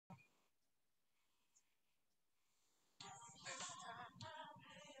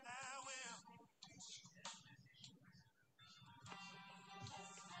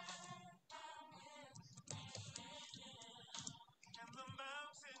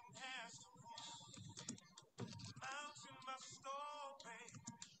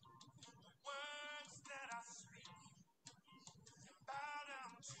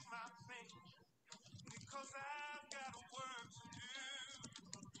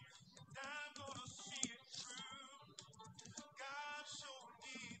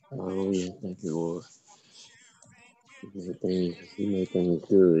Hallelujah. Thank you, Lord. You made things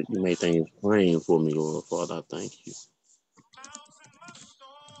good. You made things plain for me, Lord. Father, I thank you.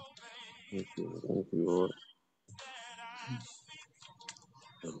 Thank you, Lord.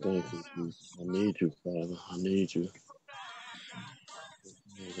 Thank you, Jesus. I need you, Father. I need you.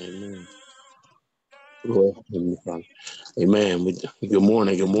 Amen. Lord, Heavenly Father. Amen. Good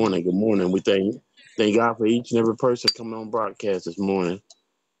morning. Good morning. Good morning. We thank God for each and every person coming on broadcast this morning.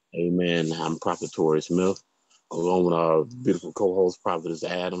 Amen. I'm Prophet Tori Smith, along with our beautiful co-host, Prophetess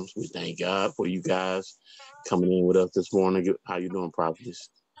Adams. We thank God for you guys coming in with us this morning. How you doing, Prophetess?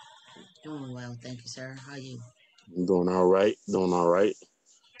 Doing well, thank you, sir. How are you? I'm doing all right. Doing all right.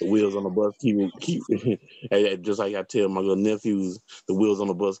 The wheels on the bus keep just like I tell my little nephews, the wheels on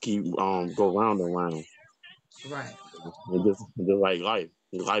the bus keep go round and round. Right. And just like life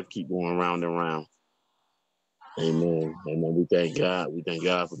keep going round and round. Amen. Amen. We thank God. We thank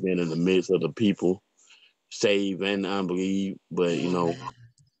God for being in the midst of the people, saved and unbelieved. But Amen.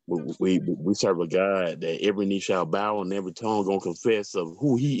 we serve a God that every knee shall bow and every tongue gonna confess of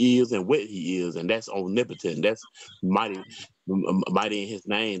who He is and what He is, and that's omnipotent. That's mighty, mighty in His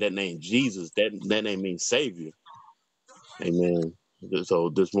name. That name Jesus. That name means Savior. Amen. So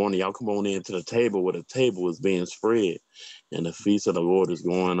this morning, y'all come on in to the table where the table is being spread, and the feast of the Lord is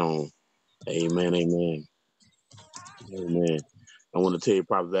going on. Amen. Amen. Amen. I want to tell you,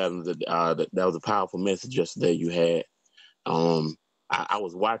 Prophet Adams, that was a powerful message yesterday you had. I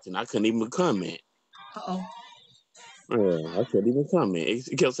was watching. I couldn't even comment. Uh-oh. Yeah, I couldn't even comment.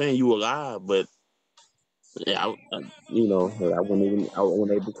 It kept saying you were alive, but yeah, I wasn't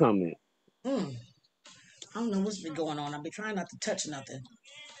able to comment. Mm. I don't know what's been going on. I've been trying not to touch nothing.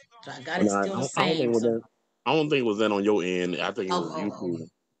 So I got it And still the I don't think same. it was So that. I don't think it was that on your end. I think it was oh. YouTube. Oh,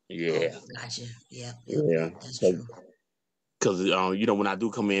 Yeah, gotcha. Yep. yeah. That's true. Because when I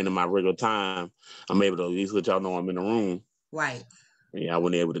do come in my regular time, I'm able to at least let y'all know I'm in the room. Right. Yeah, I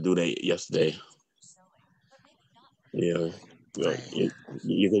wasn't able to do that yesterday. Yeah, yeah. Right.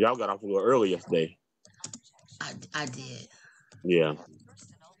 Y'all got off a little early yesterday. I did. Yeah,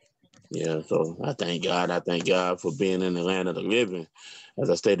 yeah. So I thank God. I thank God for being in the land of the living.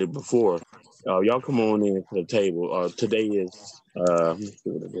 As I stated before, y'all come on in to the table. Today is let me see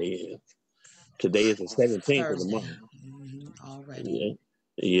what today is. Today is the 17th of the Thursday. month. Already. Yeah.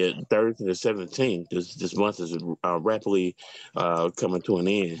 Yeah, Thursday the 17th. This month is rapidly coming to an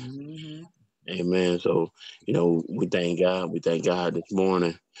end. Mm-hmm. Amen. So, we thank God. We thank God this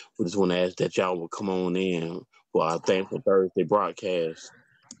morning. We just want to ask that y'all will come on in for our Thankful Thursday broadcast.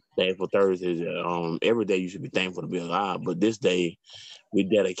 Thankful Thursdays. Every day you should be thankful to be alive, but this day we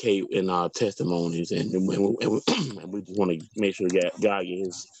dedicate in our testimonies, and we just want to make sure God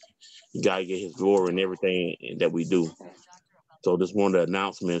get His glory in everything that we do. So this morning the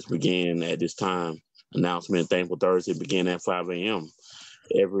announcements begin at this time. Announcement Thankful Thursday begin at 5 a.m.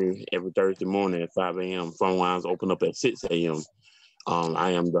 Every Thursday morning at 5 a.m. Phone lines open up at 6 a.m. I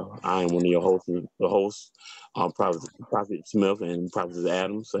am one of your hosts, the host, Prophet Smith and Prophet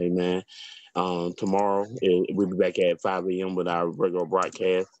Adams. Amen. Tomorrow we'll be back at 5 a.m. with our regular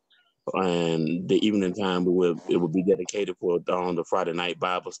broadcast, and the evening time it will be dedicated for the Friday night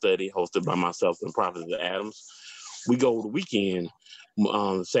Bible study hosted by myself and Prophet Adams. We go the weekend,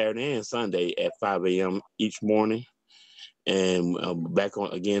 Saturday and Sunday at 5 a.m. each morning, and back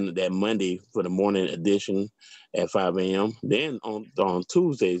on again that Monday for the morning edition at 5 a.m. Then on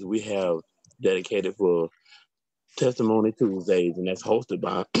Tuesdays we have dedicated for Testimony Tuesdays, and that's hosted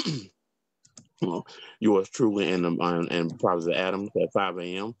by yours truly and Prophet Adams at 5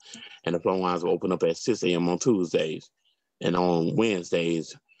 a.m. And the phone lines will open up at 6 a.m. on Tuesdays, and on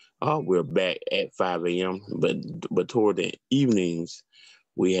Wednesdays we're back at 5 a.m. But toward the evenings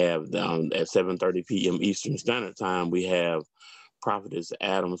we have at 7:30 p.m. Eastern Standard Time we have Prophetess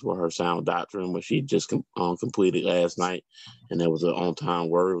Adams with her sound doctrine, which she just completed last night, and that was an on-time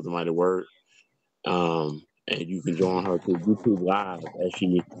word, it was a mighty word. And you can join her through YouTube Live as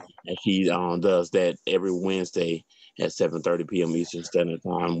she does that every Wednesday at 7:30 p.m. Eastern Standard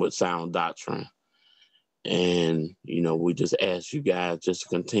Time with sound doctrine. And we just ask you guys just to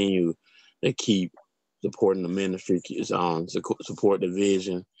continue to keep supporting the ministry, support the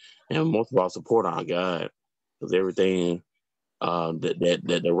vision, and most of all support our God, because everything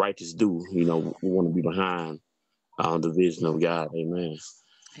that the righteous do. We want to be behind the vision of God. Amen.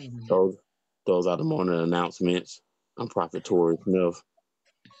 Amen. Those are the morning announcements. I'm Prophet Tori Smith.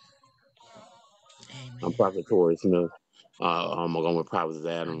 I'm Amen. Prophet Tori Smith. I'm along with Prophet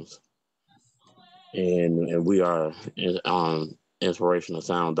Adams, and we are Inspirational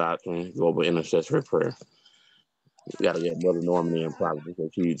Sound Doctrine Global Intercessory Prayer. We gotta get Mother Norman in probably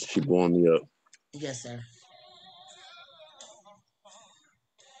because she blowing me up. Yes, sir.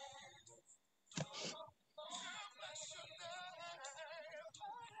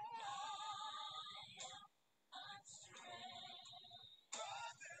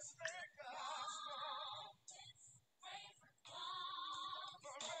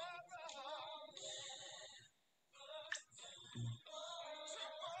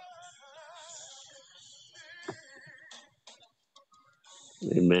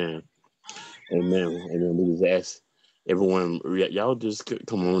 Amen. Amen. Amen. We just ask everyone, y'all just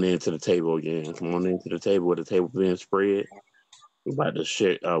come on into the table again. Come on into the table with the table being spread. We're about to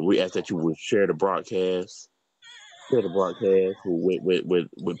share. We ask that you would share the broadcast. Share the broadcast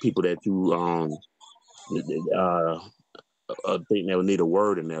with people that you think they'll need a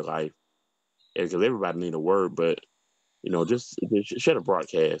word in their life. Because everybody need a word, but just share the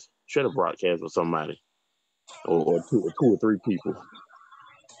broadcast. Share the broadcast with somebody or two or three people.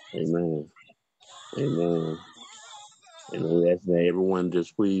 Amen. Amen. And we ask that everyone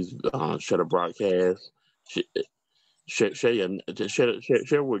just please share the broadcast. Share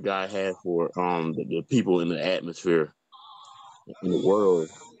what God has for the people in the atmosphere in the world.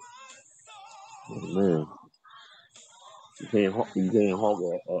 Amen. You can't hog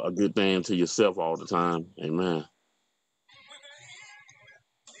a good thing to yourself all the time. Amen.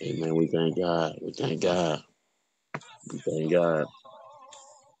 Amen. We thank God. We thank God. We thank God.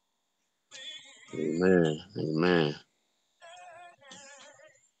 Amen. Amen.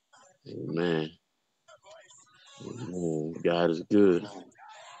 Amen. Amen. God is good.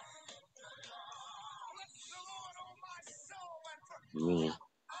 Amen.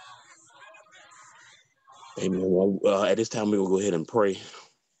 Amen. Well, at this time, we're going to go ahead and pray.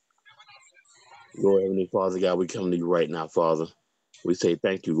 Lord, Heavenly Father, God, we come to you right now, Father. We say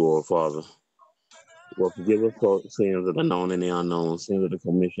thank you, Lord, Father. Lord, forgive us for sins of the known and the unknown, sins of the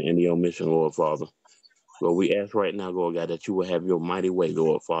commission and the omission, Lord, Father. Lord, we ask right now, Lord God, that you will have your mighty way,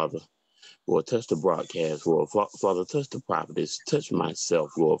 Lord, Father. Lord, touch the broadcast, Lord. Father, touch the prophetess, touch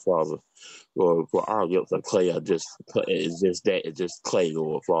myself, Lord, Father. Lord, for our lips are clay, it's just clay,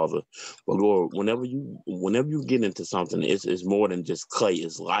 Lord, Father. But Lord, whenever you get into something, it's more than just clay,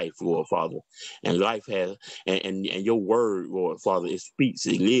 it's life, Lord, Father. And life has and your word, Lord, Father, it speaks,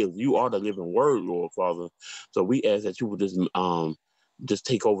 it lives. You are the living word, Lord, Father. So we ask that you would just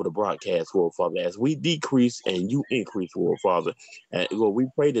take over the broadcast, Lord Father, as we decrease and you increase, Lord Father. And Lord, we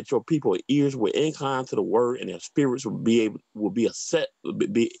pray that your people's ears will incline to the word and their spirits will be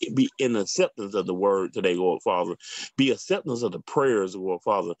in acceptance of the word today, Lord Father. Be acceptance of the prayers, Lord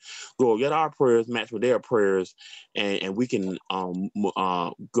Father. Lord, let our prayers match with their prayers, and we can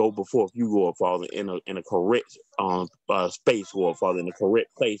go before you, Lord Father, in a correct space, Lord Father, in the correct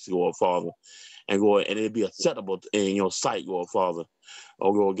place, Lord Father. And Lord, and it'll be acceptable in your sight, Lord Father.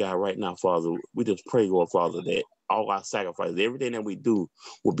 Oh, Lord God, right now, Father, we just pray, Lord Father, that all our sacrifices, everything that we do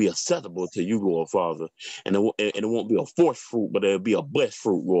will be acceptable to you, Lord Father. And it won't be a forced fruit, but it'll be a blessed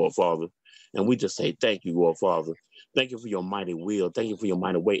fruit, Lord Father. And we just say thank you, Lord Father. Thank you for your mighty will. Thank you for your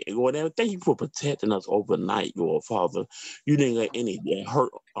mighty way. And Lord, thank you for protecting us overnight, Lord Father. You didn't let any death,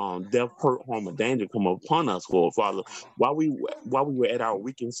 hurt, harm, or danger come upon us, Lord Father. While we were at our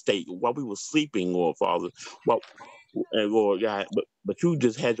weakened state, while we were sleeping, Lord Father, while and Lord God, but you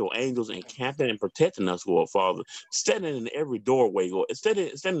just had your angels encamping and protecting us, Lord Father, standing in every doorway, Lord,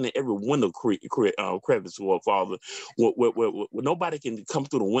 standing in every window crevice, Lord Father, where nobody can come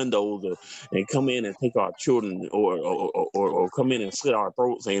through the windows and come in and take our children or come in and slit our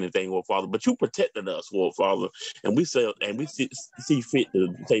throats or anything, Lord Father. But you protected us, Lord Father, and we see fit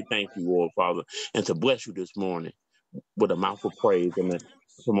to say thank you, Lord Father, and to bless you this morning with a mouth of praise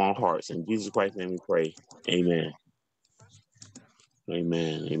from our hearts. In Jesus Christ's name we pray. Amen.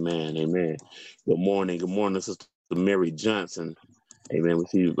 Amen. Amen. Amen. Good morning. Good morning, Sister Mary Johnson. Amen. We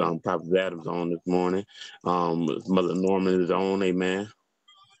see Prophet Adams on this morning. Mother Norman is on. Amen.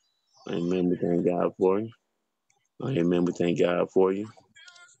 Amen. We thank God for you. Amen. We thank God for you.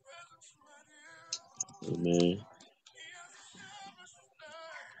 Amen.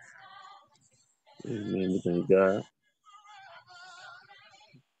 Amen. We thank God.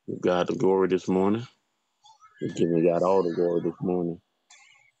 Give God the glory this morning. We're giving God all the glory this morning.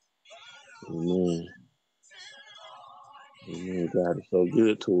 Amen. Amen. God is so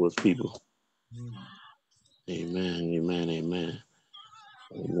good to us, people. Amen. Amen. Amen.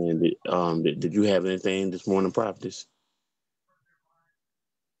 Amen. Did you have anything this morning, Prophetess?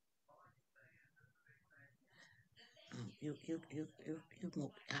 You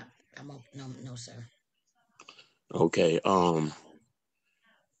move. I'm up. No, no, sir. Okay.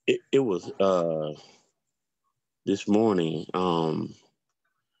 It was this morning, I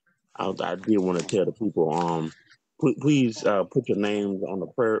did want to tell the people, please put your names on the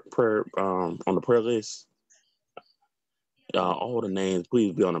prayer on the prayer list. All the names,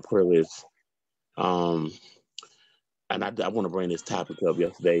 please be on the prayer list. Um, and I want to bring this topic up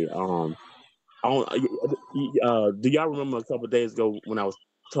yesterday. I don't, do y'all remember a couple of days ago when I was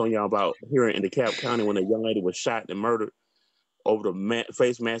telling y'all about here in DeKalb County when a young lady was shot and murdered over the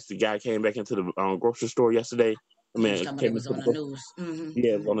face mask? The guy came back into the grocery store yesterday. I Yeah, you was mean, talking about it came was into on the the grocery. news. Mm-hmm,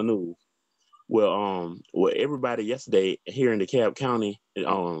 Yeah, it was mm-hmm. on the news. Well, everybody yesterday here in DeKalb County,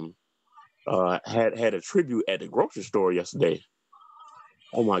 had a tribute at the grocery store yesterday.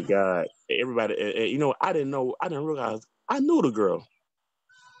 Oh my God! Everybody, I didn't know, I didn't realize I knew the girl,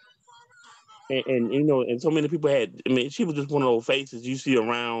 and so many people had. I mean, she was just one of those faces you see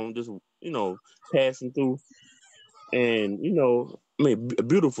around, just passing through, and I mean,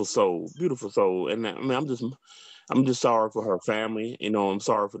 beautiful soul, and I mean, I'm just sorry for her family. I'm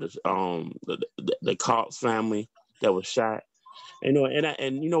sorry for the Cox family that was shot. Even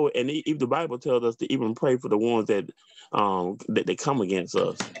the Bible tells us to even pray for the ones that they come against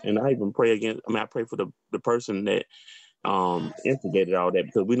us. And I even pray against. I mean, I pray for the person that instigated all that,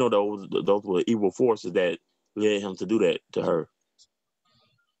 because we know those were evil forces that led him to do that to her.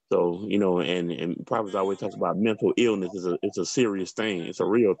 So and prophets always talk about mental illness is a serious thing. It's a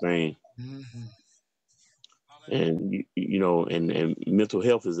real thing. Mm-hmm. And and mental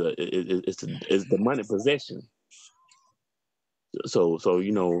health is demonic possession. So if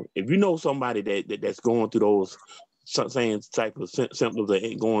you know somebody that's going through those same type of symptoms, that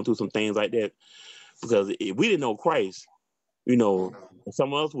ain't going through some things like that, because if we didn't know Christ, you know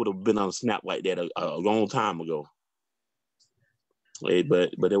some of us would have been on a snap like that a long time ago. But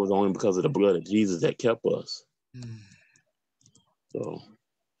it was only because of the blood of Jesus that kept us. So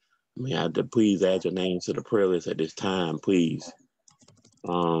I mean, I had to please add your name to the prayer list at this time, please.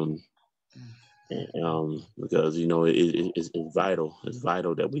 Um, because it's vital. It's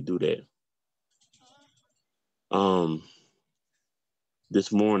vital that we do that.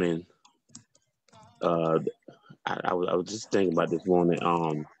 This morning, uh, I was just thinking about this morning.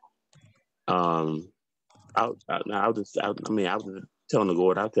 Um, I was just, I was just telling the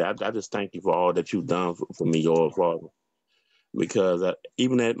Lord, I just thank you for all that you've done for me, Lord Father, because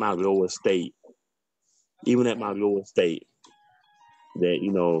even at my lowest state,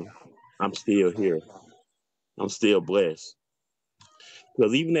 that I'm still here. I'm still blessed.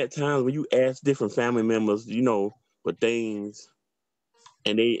 Because even at times when you ask different family members, for things,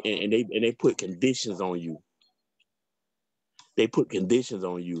 and they put conditions on you. They put conditions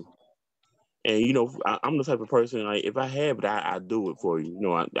on you. And I'm the type of person, like, if I have it, I do it for you.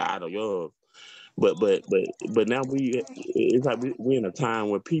 Out of love. But now it's like we're in a time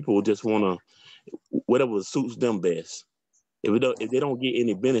where people just want to whatever suits them best. If they don't get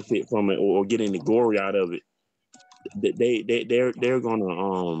any benefit from it, or get any glory out of it, they're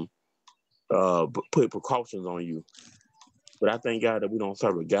gonna put precautions on you. But I thank God that we don't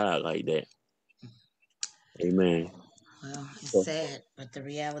serve a God like that. Amen. Well, it's So, sad, but the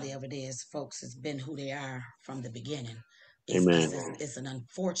reality of it is, folks, has been who they are from the beginning. amen. It's an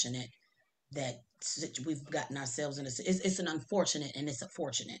unfortunate that we've gotten ourselves in this. It's an unfortunate, and it's a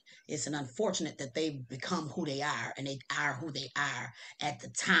fortunate. It's an unfortunate that they've become who they are, and they are who they are at the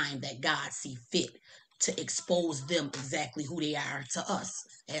time that God see fit to expose them exactly who they are to us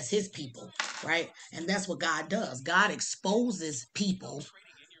as his people, right? And that's what God does. God exposes people,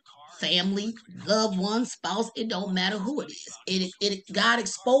 family, loved one, spouse, it don't matter who it is. God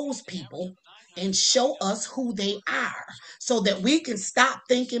expose people and show us who they are, so that we can stop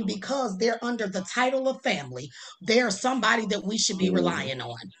thinking because they're under the title of family, they're somebody that we should be Mhm. relying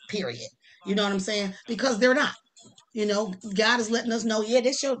on, period. You know what I'm saying? Because they're not. God is letting us know, yeah,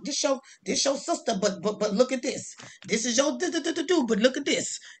 this your sister, but look at this. This is your do, but look at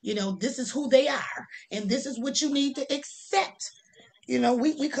this. This is who they are, and this is what you need to accept.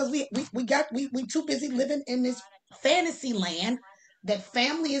 We because we too busy living in this fantasy land that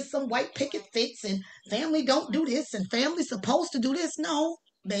family is some white picket fence, and family don't do this, and family's supposed to do this. No,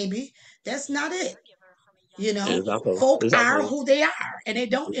 baby, that's not it. And Folk it's are also who they are, and they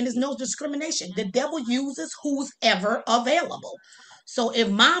don't, and there's no discrimination. The devil uses who's ever available. So if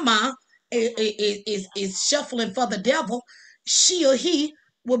mama is shuffling for the devil, she or he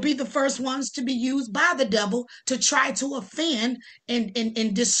will be the first ones to be used by the devil to try to offend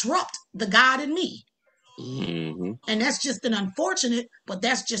and disrupt the God in me. hmm And that's just an unfortunate, but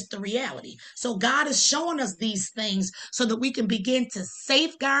that's just the reality. So God is showing us these things so that we can begin to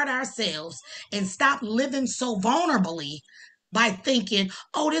safeguard ourselves and stop living so vulnerably by thinking,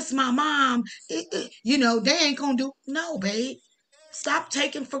 oh, this my mom. You know, they ain't gonna do. No, babe. Stop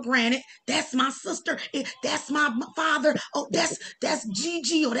taking for granted. That's my sister. That's my father. Oh, that's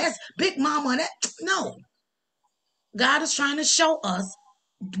Gigi or that's Big Mama. That no. God is trying to show us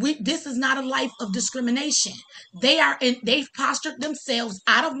this is not a life of discrimination. They've postured themselves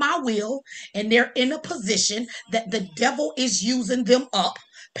out of my will, and they're in a position that the devil is using them up.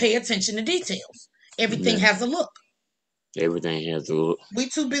 Pay attention to details. Everything Amen. has a look. Everything has to look. We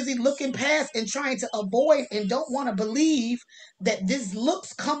too busy looking past and trying to avoid and don't want to believe that these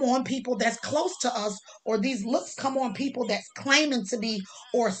looks come on people that's close to us, or these looks come on people that's claiming to be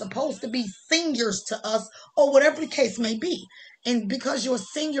or supposed to be seniors to us, or whatever the case may be. And because you're a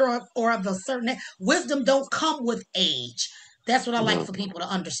senior or of a certain wisdom don't come with age. That's what I like No, for people to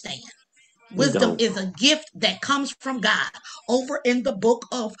understand. it Wisdom don't. is a gift that comes from God. Over in the book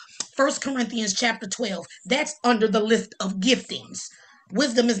of First Corinthians chapter 12, that's under the list of giftings.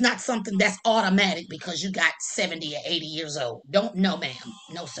 Wisdom is not something that's automatic because you got 70 or 80 years old. Don't know, ma'am.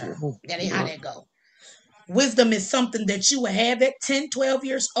 No, sir. That ain't how No, that go. Wisdom is something that you will have at 10, 12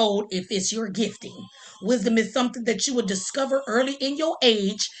 years old if it's your gifting. Wisdom is something that you will discover early in your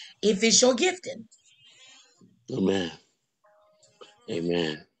age if it's your gifting. amen.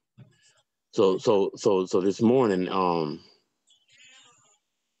 Amen. So this morning,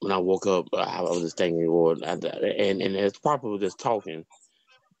 when I woke up, I was just thanking the Lord, and as Prophet was just talking,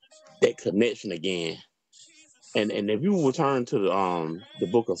 that connection again. And if you return to the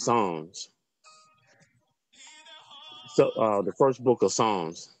book of Psalms, so the first book of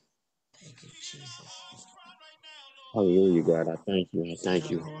Psalms. Thank you, Jesus. Hallelujah, God, I thank you. I thank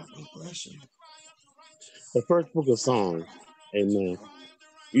Yeah, you. Lord, we bless you. The first book of Psalms, Amen.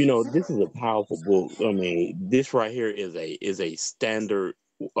 You know, this is a powerful book. I mean, this right here is a standard.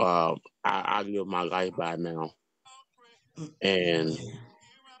 I live my life by now, and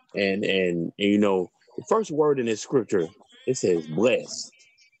you know, the first word in this scripture, it says blessed,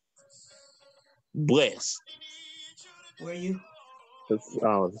 blessed. Where are you?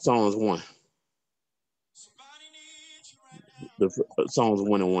 Psalms 1, the Psalms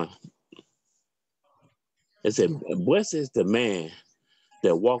 1 and 1. It said, blessed is the man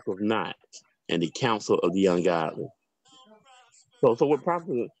that walketh not in the counsel of the ungodly. So what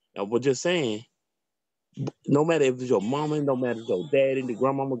Prophet was just saying, no matter if it's your mama, no matter if it's your daddy, the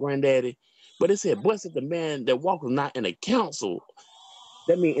grandmama, granddaddy, but it said, blessed is the man that walketh not in the counsel.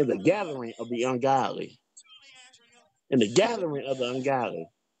 That means in the gathering of the ungodly. In the gathering of the ungodly.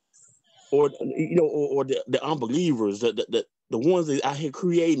 Or you know, or the unbelievers, the ones that out here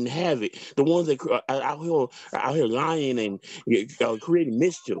creating havoc, the ones that are out here lying and creating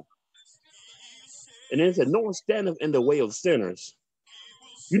mischief. And then it said, no one standeth in the way of sinners.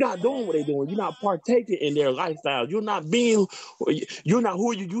 You're not doing what they're doing. You're not partaking in their lifestyles. You're not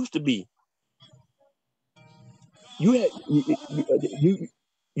who you used to be. You have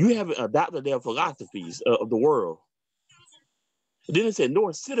you haven't adopted their philosophies of the world. Then it said,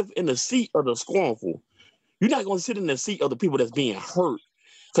 nor sitteth in the seat of the scornful. You're not going to sit in the seat of the people that's being hurt.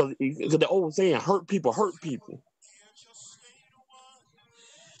 Because the old saying, hurt people hurt people.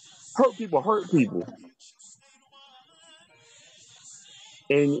 Hurt people hurt people.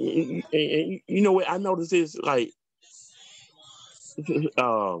 And you know what I noticed is like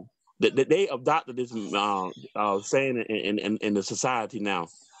that they adopted this saying in the society now.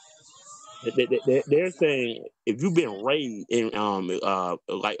 They're saying if you've been raised in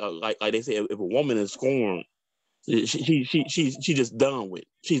like they say, if a woman is scorned, she's just done with.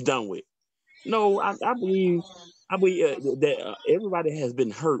 She's done with. No, I believe that everybody has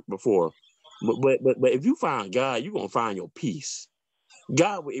been hurt before, but if you find God, you're gonna find your peace.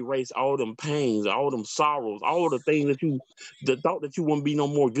 God will erase all them pains, all them sorrows, all the things that thought that you wouldn't be no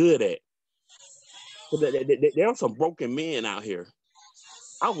more good at. There are some broken men out here.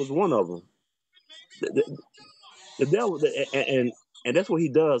 I was one of them. The devil, and that's what he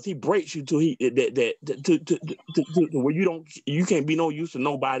does. He breaks you to where you can't be no use to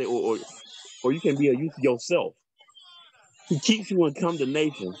nobody, or you can be a use to yourself. He keeps you in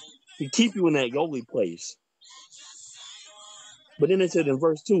condemnation. He keeps you in that lowly place. But then it said in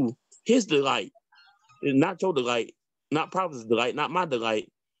verse 2, his delight is not your delight, not Prophet's delight, not my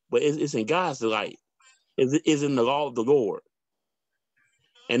delight, but it's in God's delight. Is in the law of the Lord.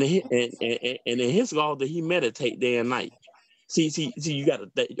 And in his law that he meditate day and night. See, you gotta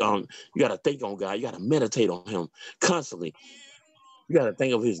think on God. You gotta meditate on him constantly. You gotta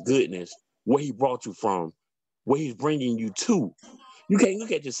think of his goodness, where he brought you from, where he's bringing you to. You can't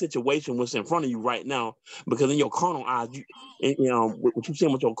look at your situation, what's in front of you right now, because in your carnal eyes, what you see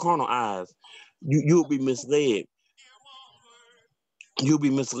with your carnal eyes, you'll be misled. You'll be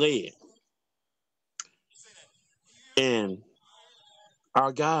misled. And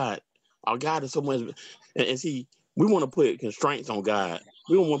our God, our God is so much. And see, we want to put constraints on God.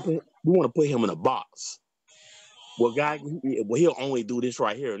 We want to put him in a box. Well, God, well, he'll only do this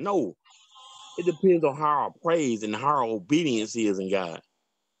right here. No, it depends on how our praise and how our obedience is in God.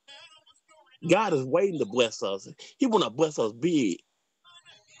 God is waiting to bless us. He want to bless us big.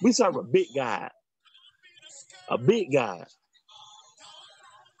 We serve a big God, a big God.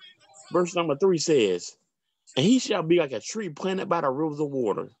 Verse number 3 says, and he shall be like a tree planted by the rivers of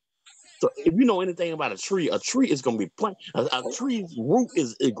water. So if you know anything about a tree is going to be planted. A tree's root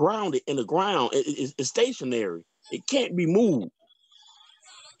is grounded in the ground. It's stationary. It can't be moved.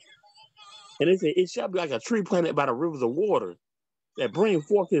 And it said, it shall be like a tree planted by the rivers of water that bring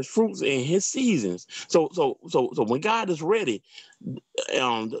forth his fruits in his seasons. So when God is ready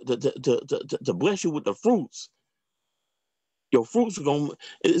to bless you with the fruits, your fruits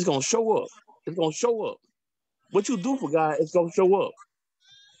it's gonna show up. It's gonna show up. What you do for God, it's gonna show up.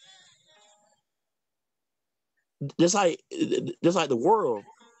 Just like the world.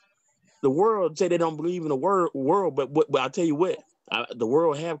 The world say they don't believe in the world, but I tell you what, the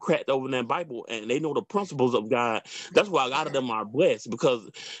world have cracked over in that Bible, and they know the principles of God. That's why a lot of them are blessed because,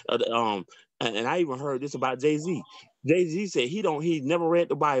 and I even heard this about Jay-Z. Jay-Z said he never read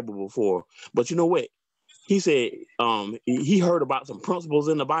the Bible before, but you know what? He said he heard about some principles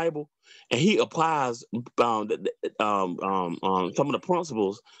in the Bible, and he applies some of the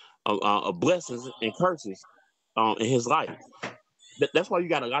principles of blessings and curses in his life. That's why you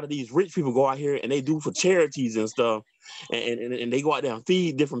got a lot of these rich people go out here and they do for charities and stuff, and they go out there and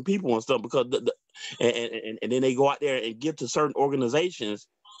feed different people and stuff because and then they go out there and give to certain organizations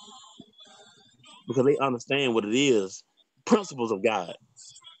because they understand what it is, principles of God.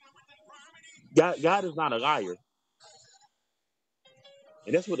 God is not a liar,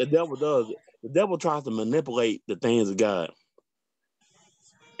 and that's what the devil does. The devil tries to manipulate the things of God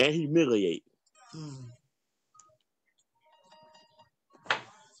and humiliate.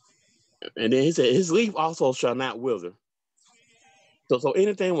 And then he said, his leaf also shall not wither. So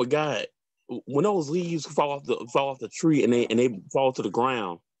anything with God, when those leaves fall off the tree and they fall to the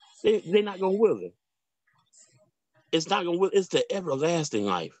ground, they're not gonna wither. It's not gonna wither. It's the everlasting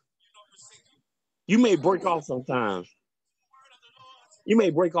life. You may break off sometimes. You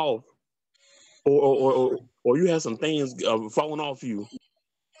may break off, or you have some things falling off you,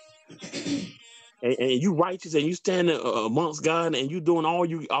 and you righteous and you standing amongst God and you doing all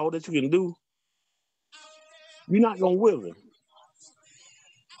that you can do. You're not gonna wither.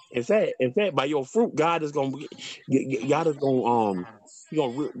 In fact, by your fruit, God is gonna he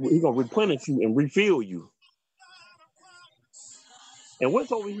gonna replenish you and refill you. And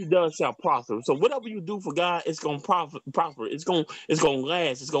whatsoever he does shall prosper. So whatever you do for God, it's gonna prosper. It's gonna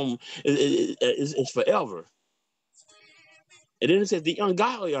last. It's forever. And then it says the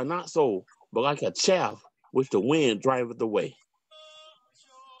ungodly are not so, but like a chaff which the wind driveth away.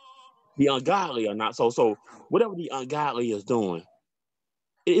 The ungodly are not so. So whatever the ungodly is doing,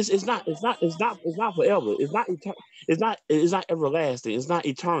 it's not forever. It's not everlasting. It's not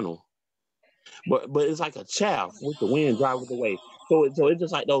eternal. But it's like a chaff with the wind driving away. So it's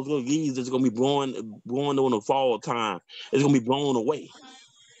just like those little leaves that's gonna be blowing during the fall time. It's gonna be blown away.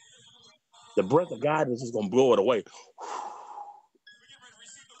 The breath of God is just gonna blow it away.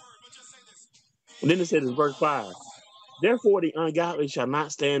 And then it says in verse 5, therefore the ungodly shall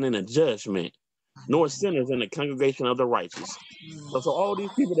not stand in the judgment, nor sinners in the congregation of the righteous. So all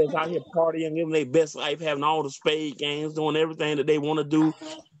these people that's out here partying, living their best life, having all the spade games, doing everything that they want to do,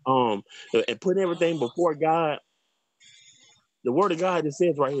 and putting everything before God. The word of God it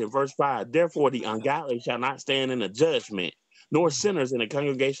says right here, verse 5, therefore the ungodly shall not stand in the judgment, nor sinners in the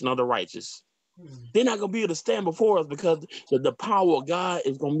congregation of the righteous. They're not going to be able to stand before us because the power of God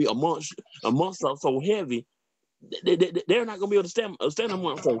is going to be amongst us so heavy. They're not going to be able to stand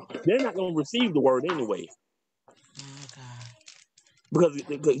amongst us. They're not going to receive the word anyway.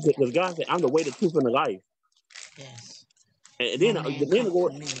 Because God said, I'm the way, the truth, and the life. Yes. And No then, man then the come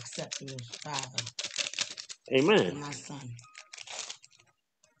Lord, to me except through his Father amen. and my Son.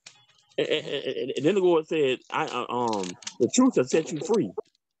 And then the Lord said, the truth will set you free.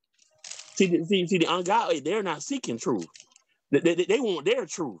 See, the ungodly, they're not seeking truth. They want their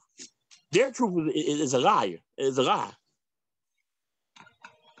truth. Their truth is a liar. It's a lie.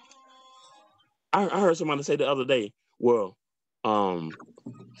 I heard somebody say the other day, well,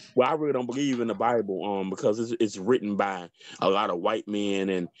 Well, I really don't believe in the Bible, because it's written by a lot of white men,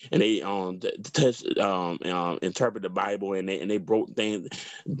 and they interpret the Bible, and they broke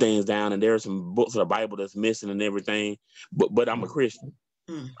things down, and there are some books of the Bible that's missing and everything. But I'm a Christian.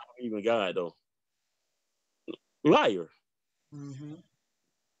 Mm. I believe in God though. Liar, Mm-hmm.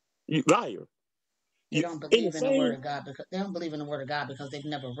 you liar. They You don't in the believe in the word same. of God because they don't believe in the word of God because they've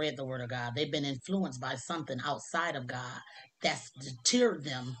never read the word of God. They've been influenced by something outside of God that's deterred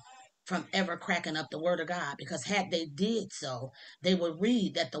them from ever cracking up the word of God. Because had they did so, they would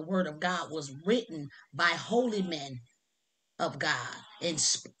read that the word of God was written by holy men of God,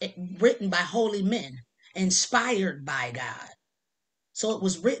 written by holy men, inspired by God. So it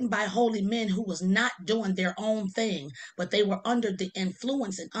was written by holy men who was not doing their own thing, but they were under the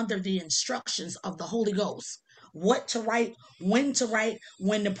influence and under the instructions of the Holy Ghost. What to write, when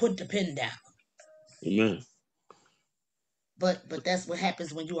to put the pen down. Amen. But that's what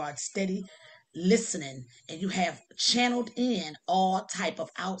happens when you are steady listening and you have channeled in all type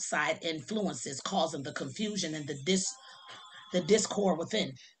of outside influences causing the confusion and the discord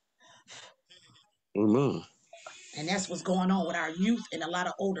within. Amen. And that's what's going on with our youth and a lot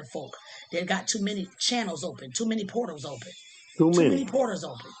of older folk. They've got too many channels open, too many portals open, Too too many many. portals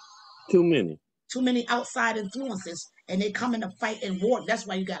open, Too many. too many outside influences, and they come in to fight and war. That's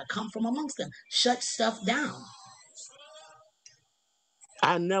why you got to come from amongst them. Shut stuff down.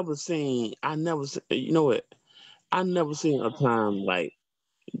 I never seen. I never. You know what? I never seen a time like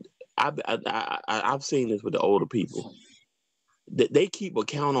I've seen this with the older people. They keep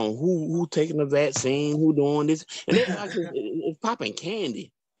account on who taking the vaccine, who doing this, and they act like it's popping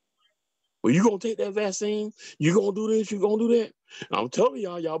candy. Well, you gonna take that vaccine? You gonna do this? You gonna do that? I'm telling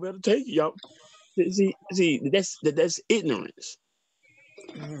y'all better take it, y'all. See, that's ignorance.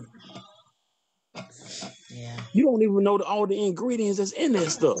 Mhm. Yeah. You don't even know all the ingredients that's in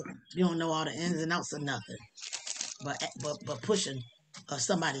that stuff. You don't know all the ins and outs of nothing, but pushing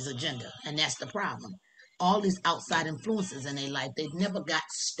somebody's agenda, and that's the problem. All these outside influences in their life, they never got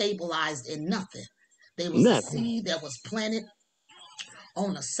stabilized in nothing. They was a Nothing. seed that was planted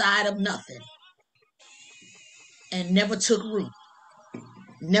on the side of nothing and never took root.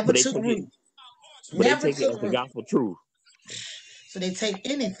 Never But they took take it. root. But they Never take it took as the root. gospel truth. So they take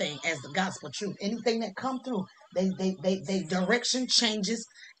anything as the gospel truth. Anything that come through, they direction changes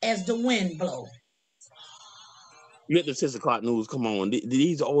as the wind blow. You let the 6 o'clock news come on.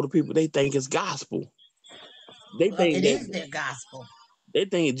 These older people, they think it's gospel. They Well, think it is that their gospel. they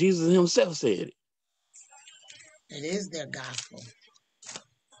think Jesus himself said it. It is their gospel.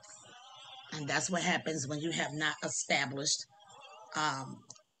 And that's what happens when you have not established um,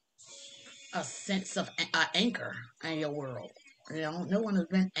 a sense of anchor in your world. You know, no one has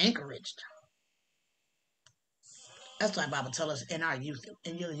been anchoraged. That's why the Bible tells us in our youth,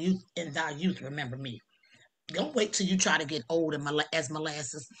 in thy youth, remember me. Don't wait till you try to get old and as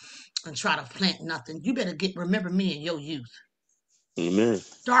molasses and try to plant nothing. You better remember me in your youth. Amen.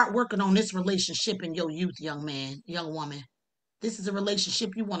 Start working on this relationship in your youth, young man, young woman. This is a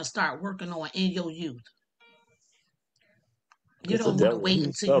relationship you want to start working on in your youth. You Cause the don't want to devil, wait he's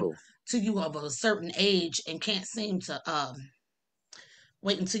until you subtle. till you of a certain age and can't seem to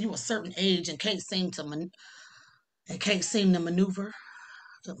wait until you a certain age and can't seem to maneuver.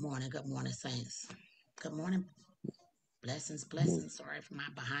 Good morning, saints. Good morning, blessings, Amen. blessings. Sorry for my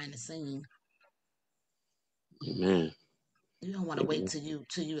behind the scene. Amen. You don't want to wait Amen. till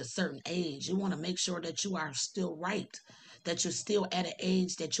you a certain age. You want to make sure that you are still right, that you're still at an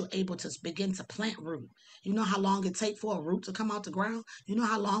age that you're able to begin to plant root. You know how long it take for a root to come out the ground. You know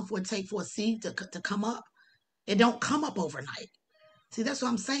how long for it take for a seed to come up. It don't come up overnight. See, that's what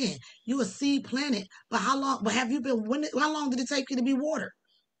I'm saying. You a seed planted, but how long? But have you been? How long did it take you to be watered?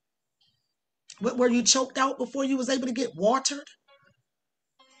 Were you choked out before you was able to get watered?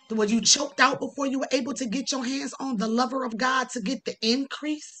 Were you choked out before you were able to get your hands on the lover of God to get the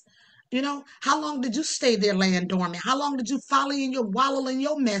increase? You know, how long did you stay there laying dormant? How long did you wallow in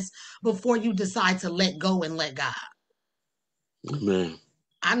your mess before you decide to let go and let God? Amen.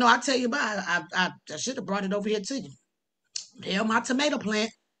 I know I tell you about I should have brought it over here to you. Hell, my tomato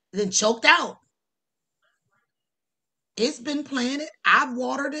plant then choked out. It's been planted. I've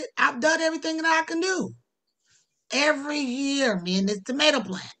watered it. I've done everything that I can do. Every year, me and this tomato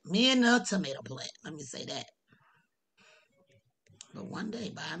plant. Me and the tomato plant. Let me say that. But one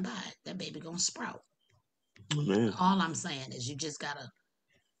day, by and by, that baby gonna sprout. Amen. All I'm saying is you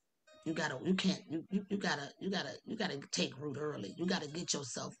can't, you gotta take root early. You gotta get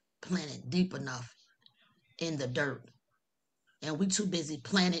yourself planted deep enough in the dirt and we too busy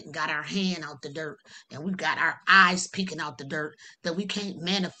planted and got our hand out the dirt, and we got our eyes peeking out the dirt, that we can't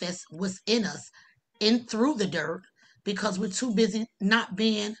manifest what's in us in through the dirt because we're too busy not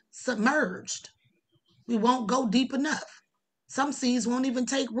being submerged. We won't go deep enough. Some seeds won't even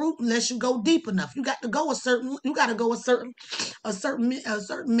take root unless you go deep enough. You got to go a certain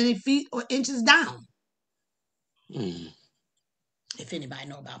many feet or inches down. Mm. If anybody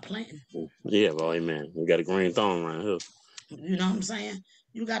know about planting. Yeah, well, amen. We got a green thumb around here. You know what I'm saying?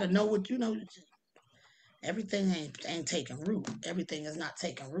 You got to know what you know. Everything ain't taking root. Everything is not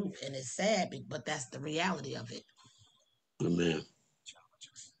taking root, and it's sad, but that's the reality of it. Amen.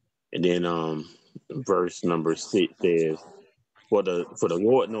 And then verse number 6 says, For the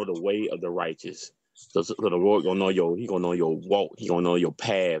Lord know the way of the righteous. So the Lord gonna know he gonna know your walk, he gonna know your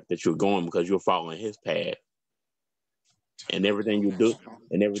path that you're going because you're following his path. And everything you do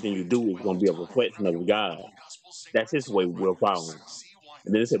is gonna be a reflection of God. That's his way we're following.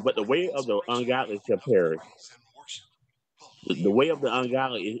 And then it said, But the way of the ungodly shall perish. The way of the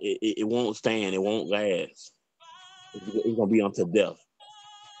ungodly, it won't stand, it won't last. It's gonna be unto death.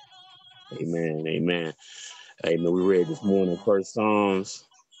 Amen. Amen. Amen. We read this morning the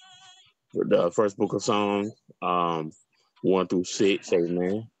first book of Psalms, 1 through 6.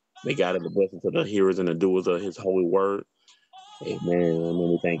 Amen. May God have a blessing to the hearers and the doers of his holy word. Amen. Amen.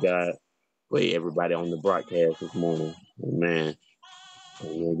 We thank God for everybody on the broadcast this morning. Amen.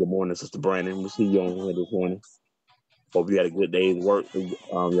 Amen. Good morning, Sister Brandon. We see you on here this morning. Hope you had a good day's work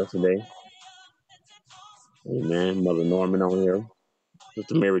yesterday. Amen. Mother Norman on here.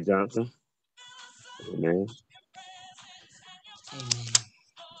 Sister Mary Johnson. Amen.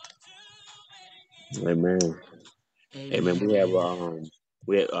 Amen. Amen. Amen.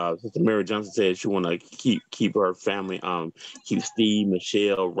 We have Sister Mary Johnson said she want to keep her family, keep Steve,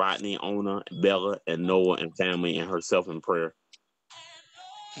 Michelle, Rodney, Ona, Bella, and Noah and family and herself in prayer.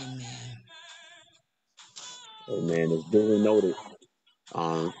 Amen. Amen. It's duly noted.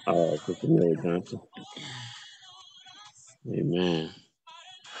 Sister Mary Johnson. Amen.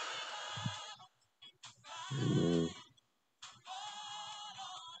 Amen.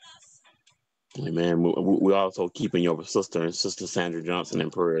 Amen. We also keeping your sister and Sister Sandra Johnson in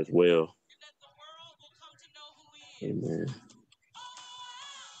prayer as well. Amen.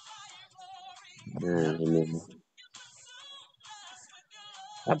 Amen.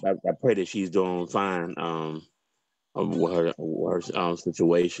 I pray that she's doing fine with her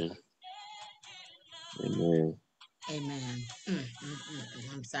situation. Amen. Amen.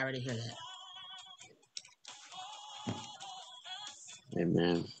 I'm sorry to hear that.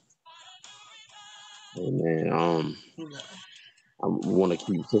 Amen. Amen. I want to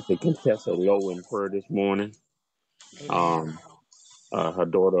keep Sister Contessa Low in prayer this morning. Amen. Her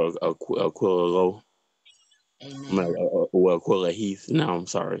daughter Aquila Low. Amen. Aquila Heath. No, I'm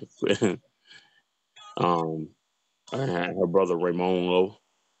sorry. Her brother Ramon Low.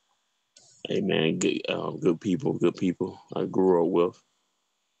 Amen. Good people. I grew up with.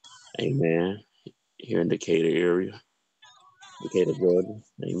 Amen. Here in Decatur area. Decatur, Georgia.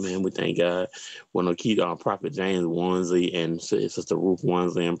 Amen. We thank God. Want to keep Prophet James Wansley and Sister Ruth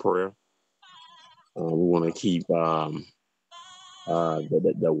Wansley in prayer. We want to keep the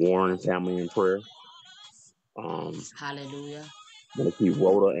Warren family in prayer. Hallelujah. Want to keep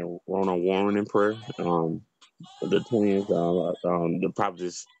Rhoda and Rona Warren in prayer. The twins, the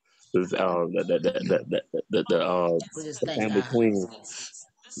Prophetess, We just the thank family God. twins,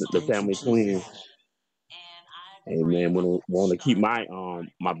 the Thank you, family twins. Jesus. Amen. Want to keep my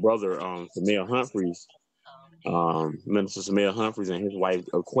brother Samir Humphreys, Minister Samir Humphreys and his wife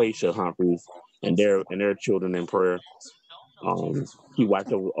Aquatia Humphreys and their children in prayer. He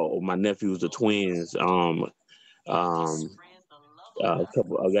watched over my nephews, the twins. A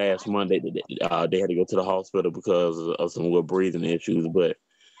couple last Monday, they had to go to the hospital because of some little breathing issues. But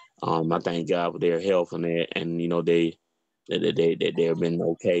I thank God for their health and that, and they have been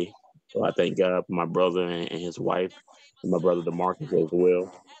okay. So I thank God for my brother and his wife, and my brother DeMarcus as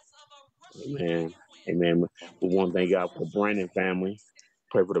well. Amen. Amen. We want to thank God for the Brandon family.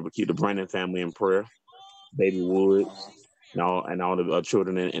 Pray for keep the Brandon family in prayer. Baby Woods and all the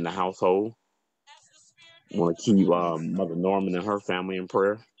children in the household. Want to keep Mother Norman and her family in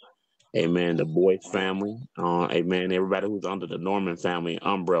prayer. Amen. The Boyce family. Amen. Everybody who's under the Norman family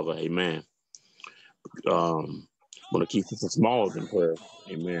umbrella. Amen. Want to keep Sister Smalls in prayer.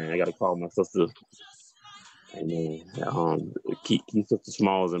 Amen. I got to call my sister. Amen. Keep Sister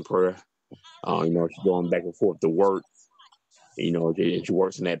Smalls in prayer. She's going back and forth to work. She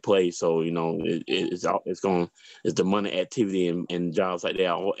works in that place, so it's the money activity and jobs like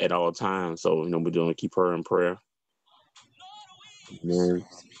that at all times. So we're going to keep her in prayer. Amen.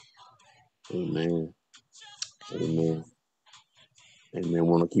 Amen. Amen. Amen.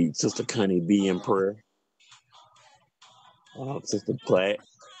 Want to keep Sister Connie B in prayer. Sister Platt.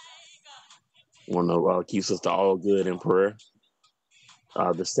 Want to keep Sister Allgood in prayer.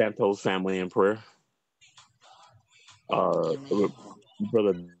 The Santos family in prayer.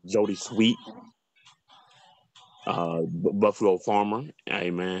 Brother Jody Sweet. Buffalo Farmer.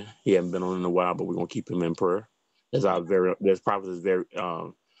 Amen. He hasn't been on in a while, but we're gonna keep him in prayer. There's Prophetess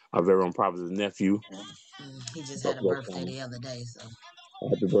our very own Prophetess nephew. He just had a Buffalo birthday Farmer. the other day, so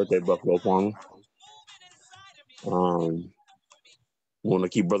Happy birthday, Buffalo Farmer. Want to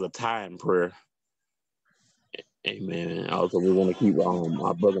keep Brother Ty in prayer. Amen. Also, we want to keep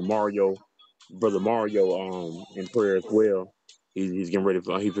our brother Mario in prayer as well. He's getting ready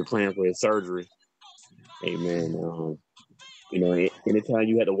for he's preparing for his surgery. Amen. Anytime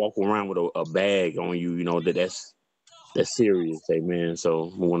you had to walk around with a bag on you, that's serious. Amen.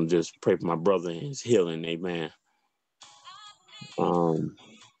 So we want to just pray for my brother and his healing. Amen.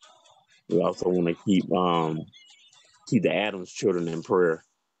 We also want to keep the Adams children in prayer.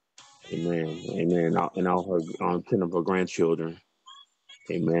 Amen. Amen. And all her 10 of her grandchildren.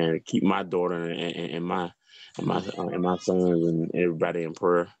 Amen. Keep my daughter and my sons and everybody in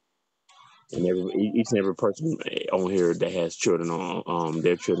prayer. And each and every person on here that has children on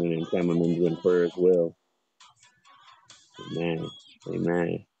their children and family members in prayer as well. Amen.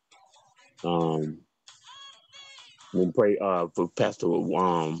 Amen. We pray for Pastor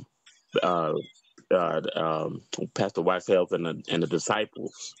Pastor Whitefield and the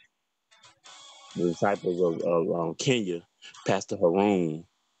disciples. The disciples of Kenya, Pastor Haroon,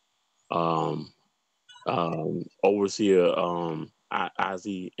 Overseer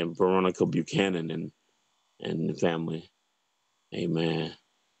Ozzy and Veronica Buchanan and the family. Amen.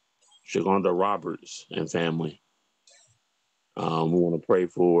 Shagonda Roberts and family. We want to pray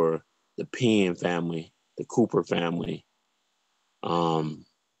for the Penn family, the Cooper family.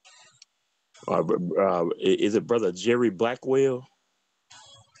 Is it Brother Jerry Blackwell?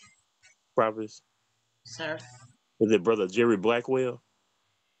 Prophetess? Sir? Is it Brother Jerry Blackwell?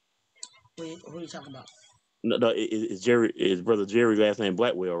 Who are you talking about? No, is Brother Jerry last name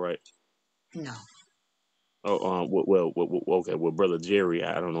Blackwell, right? No. Oh, okay. Well, Brother Jerry,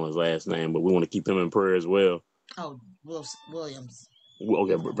 I don't know his last name, but we want to keep him in prayer as well. Oh, Williams.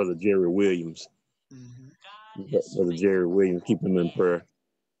 Okay, Brother Jerry Williams. Brother Jerry Williams, keep him in prayer.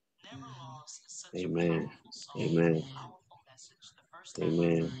 Amen. Amen.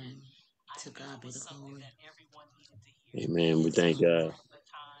 Amen. To God be the glory. Amen. We thank God.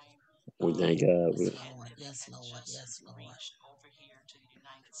 We thank God. Yes, Lord. Yes, Lord.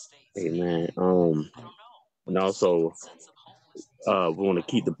 Amen. And also, we want to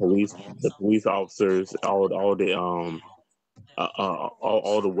keep the police officers, all the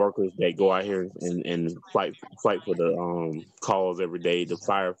workers that go out here and fight for the cause every day, the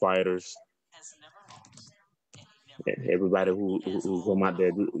firefighters, everybody who come out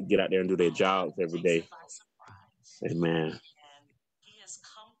there, get out there and do their jobs every day. Amen.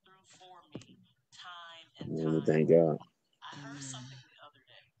 Amen. We thank God.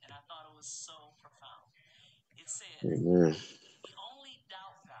 Amen.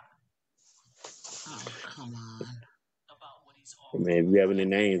 Oh, come on. Amen. If you have any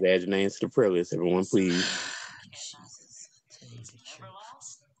names, add your names to the prayer list, everyone, please. Jesus, tell you the truth.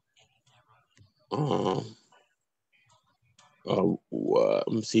 Let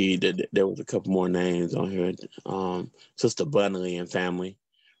me see. There was a couple more names on here. Sister Bunnelly and family,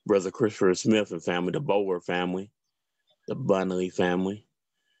 Brother Christopher Smith and family, the Bower family, the Bunnelly family.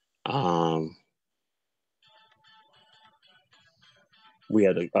 We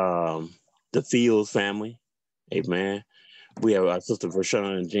have the Fields family. Amen. We have our Sister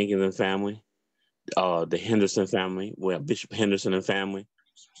Vershawn Jenkins and family. The Henderson family. We have Bishop Henderson and family.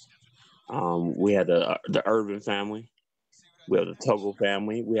 We had the Irvin family. We have the Tuggle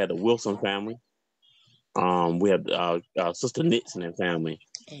family. We had the Wilson family. We have Sister Nixon and family.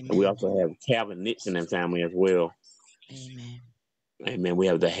 Amen. And we also have Calvin Nixon and family as well. Amen. Amen. We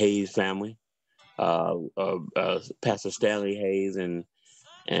have the Hayes family. Pastor Stanley Hayes and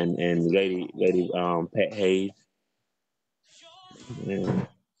Lady Pat Hayes. Amen.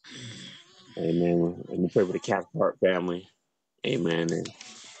 Amen. And we pray for the Cathcart family. Amen.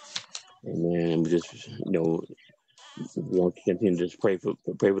 And we just we want to continue to just pray for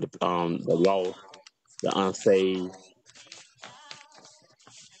the lost, the unsaved,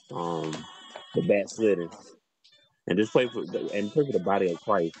 the backslidden, and just pray for the body of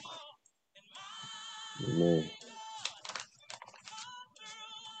Christ. Amen.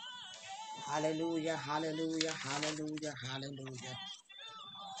 Hallelujah, hallelujah, hallelujah, hallelujah.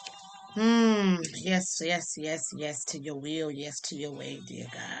 Yes, yes, yes, yes to your will, yes to your way, dear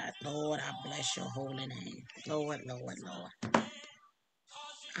God. Lord, I bless your holy name. Lord, Lord, Lord.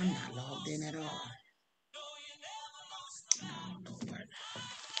 I'm not logged in at all. No, Lord.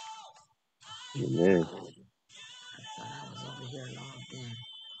 Amen. I thought I was over here logged in.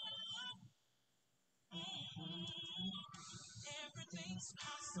 Everything's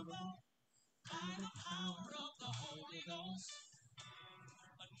possible by the power of the Holy Ghost.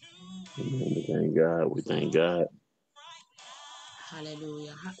 Amen. We thank God. We thank God.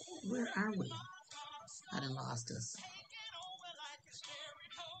 Hallelujah. Where are we? I done lost us.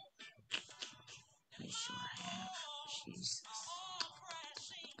 Make sure I have. Jesus.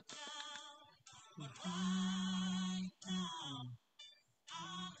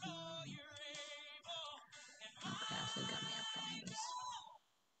 Okay, I think I may have found this.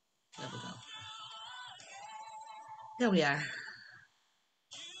 There we go. There we are.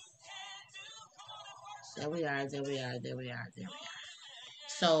 There we are. There we are. There we are. There we are.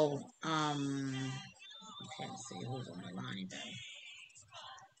 So, I can't see who's on the line though.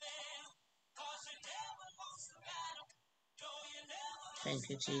 Thank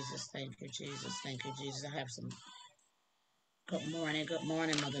you, Jesus. Thank you, Jesus. Thank you, Jesus. I have some. Good morning,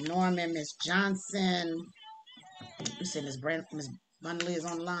 Mother Norman, Miss Johnson. You said Miss Bundley is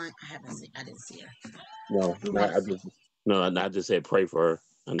on the line. I didn't see her. No, We no, want. I just said pray for her.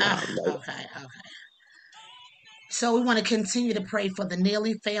 And Okay. So we want to continue to pray for the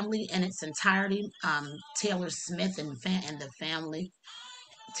Neely family in its entirety. Taylor Smith and the family.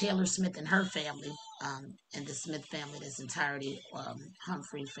 Taylor Smith and her family. And the Smith family in its entirety.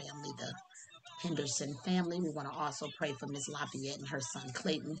 Humphrey family, the Henderson family. We want to also pray for Miss Lafayette and her son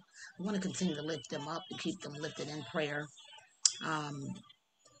Clayton. We want to continue to lift them up and keep them lifted in prayer.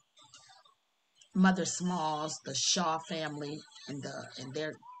 Mother Smalls, the Shaw family,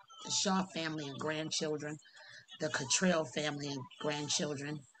 the Shaw family and grandchildren, the Cottrell family and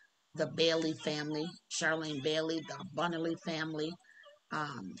grandchildren, the Bailey family, Charlene Bailey, the Bunnerly family,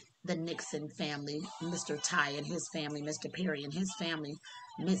 the Nixon family, Mr. Ty and his family, Mr. Perry and his family,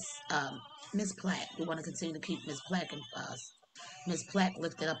 Miss Platt. We want to continue to keep Miss Platt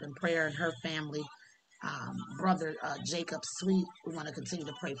lifted up in prayer and her family. Brother Jacob Sweet. We want to continue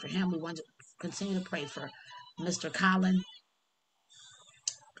to pray for him. We want to continue to pray for Mr. Collin,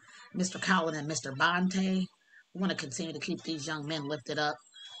 and Mr. Bonte. We want to continue to keep these young men lifted up.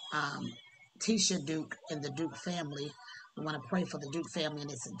 Um, Tisha Duke and the Duke family. We want to pray for the Duke family in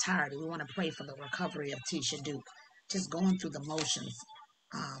its entirety. We want to pray for the recovery of Tisha Duke. Just going through the motions.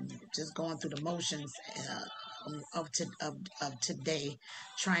 Just going through the motions of today,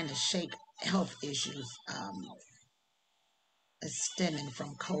 trying to shake health issues stemming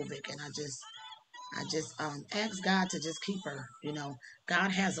from COVID. And I just ask God to just keep her.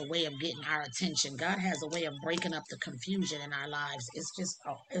 God has a way of getting our attention. God has a way of breaking up the confusion in our lives. It's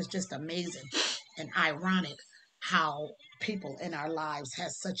just amazing and ironic how people in our lives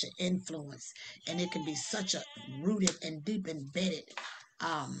has such an influence, and it can be such a rooted and deep embedded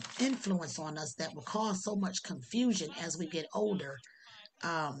influence on us that will cause so much confusion as we get older.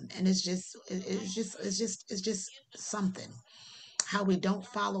 And it's just something how we don't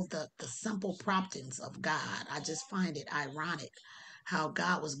follow the simple promptings of God. I just find it ironic how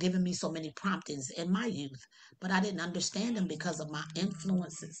God was giving me so many promptings in my youth, but I didn't understand them because of my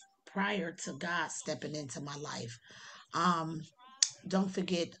influences prior to God stepping into my life. Um, don't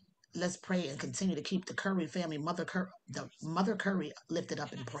forget, let's pray and continue to keep the Curry family, the Mother Curry lifted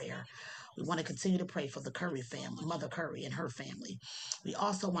up in prayer. We want to continue to pray for the Curry family, Mother Curry and her family. We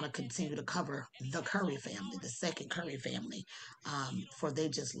also want to continue to cover the Curry family, the second Curry family, for they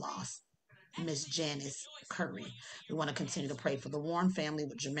just lost Miss Janice Curry. We want to continue to pray for the Warren family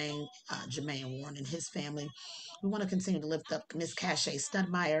with Jermaine Warren and his family. We want to continue to lift up Miss Cache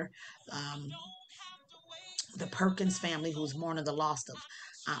Studmeyer, um, the Perkins family, who's mourning the loss of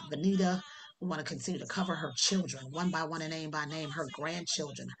Aunt Benita. We want to continue to cover her children, one by one and name by name, her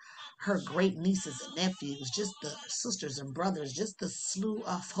grandchildren, her great nieces and nephews, just the sisters and brothers, just the slew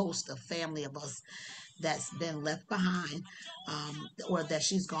of host of family of us that's been left behind, or that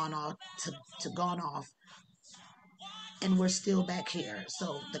she's gone off to gone off, and we're still back here.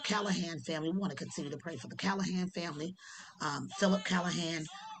 So the Callahan family, we want to continue to pray for the Callahan family, Philip Callahan,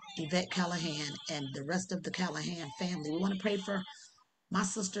 Yvette Callahan, and the rest of the Callahan family. We want to pray for my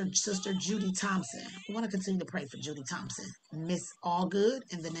sister Judy Thompson. We want to continue to pray for Judy Thompson. Miss Allgood,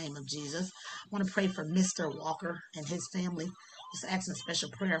 in the name of Jesus. I want to pray for Mr. Walker and his family. Just asking a special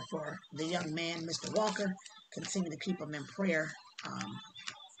prayer for the young man, Mr. Walker. Continue to keep him in prayer. Um,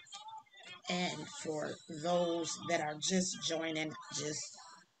 And for those that are just joining, just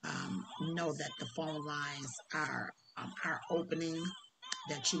know that the phone lines are opening,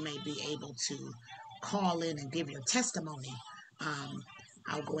 that you may be able to call in and give your testimony.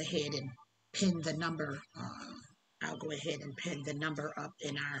 I'll go ahead and pin the number. I'll go ahead and pin the number up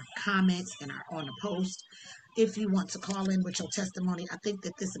in our comments and on the post. If you want to call in with your testimony, I think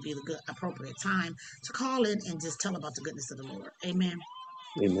that this would be the good, appropriate time to call in and just tell about the goodness of the Lord. Amen.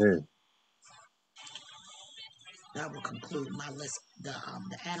 Amen. That will conclude my list. The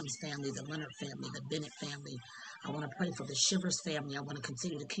Adams family, the Leonard family, the Bennett family. I want to pray for the Shivers family. I want to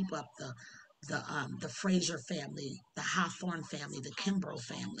continue to keep up the Frazier family, the Hawthorne family, the Kimbrough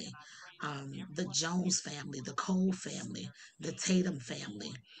family, the Jones family, the Cole family, the Tatum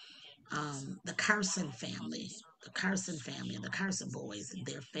family, the Carson family, and the Carson boys and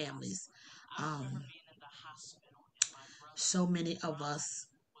their families. Um, so many of us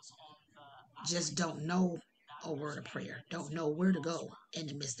just don't know a word of prayer, don't know where to go in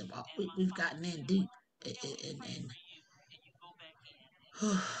the midst of all. We've gotten in deep. And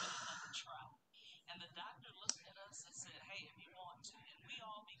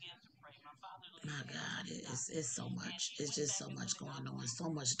my God, it's so much. It's just so much going on. So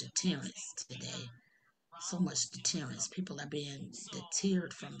much deterrence today. So much deterrence. People are being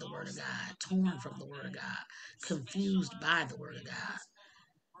deterred from the Word of God, torn from the Word of God, confused by the Word of God,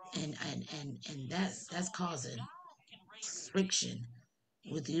 and that's causing friction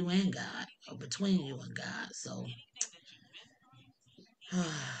with you and God, or between you and God. So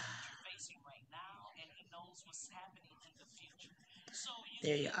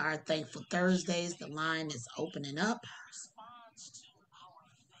there you are. Thankful Thursdays. The line is opening up.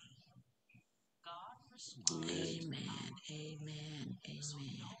 Amen. Amen. Amen.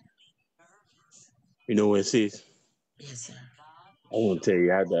 You know what, sis? Yes, sir. I want to tell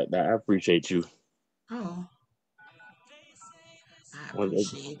you, I appreciate you. Oh, I I,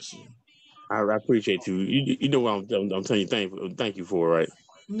 appreciate you. I appreciate you. You know what I'm telling you. Thank you for, right?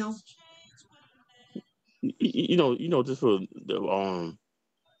 No. You know, just for the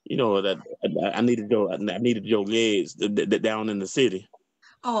you know that I needed your legs down in the city.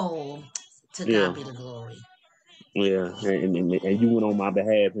 Oh, to Yeah, God be the glory. yeah, and you went on my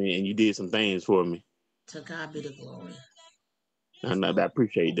behalf and you did some things for me, To God be the glory. and I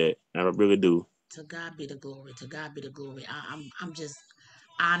appreciate that. I really do. To God be the glory. To God be the glory. I'm just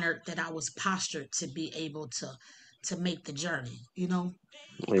honored that I was postured to be able to make the journey. You know,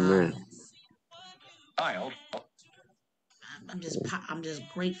 Amen. um, I'm just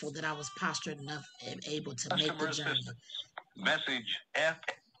grateful that I was postured enough and able to make the journey. Message F.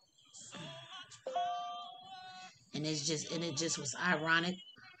 And it just was ironic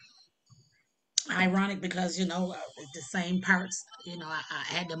because the same parts. I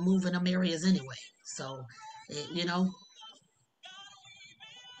had to move in them areas anyway. So, you know.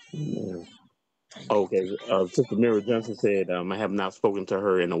 Yeah. Thank you. Okay. Sister Mary Johnson said, I have not spoken to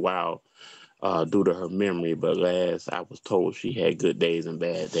her in a while, due to her memory, but last I was told she had good days and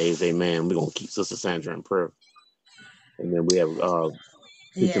bad days. Amen. We're gonna keep Sister Sandra in prayer. And then we have Preacher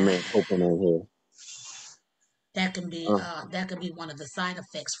Yeah, Man Copeland on here. that can be one of the side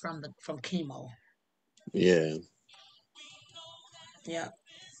effects from chemo. Yeah. Yeah.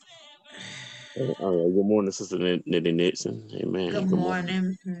 All right. Good morning, Sister Nitty Nixon. Good Amen. Good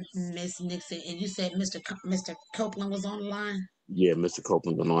morning. morning, Miss Nixon. And you said Mr. Copeland was on the line. Yeah, Mr.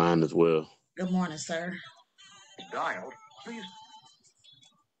 Copeland's on the line as well. Good morning, sir. Dialed, please.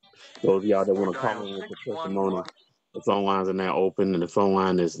 Those of y'all that want to call Dial in with the 611. testimony, the phone lines are now open, and the phone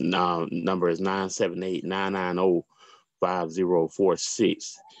line is number is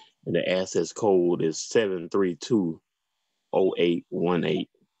 978-990-5046, and the access code is 7320818.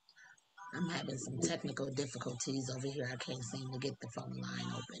 I'm having some technical difficulties over here. I can't seem to get the phone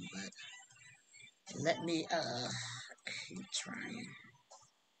line open, but let me keep trying.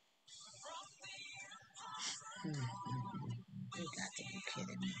 You got to be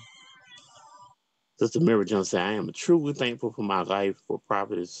kidding me. Sister Mary Johnson said, I am truly thankful for my life, for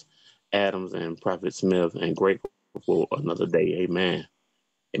Prophetess Adams and Prophet Smith, and grateful for another day. Amen.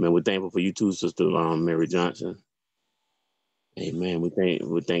 Amen. We're thankful for you too, Sister Mary Johnson. Amen. We're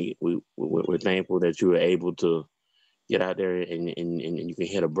thankful that you were able to get out there and you can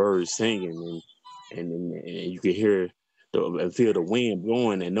hear the birds singing and you can hear and feel the wind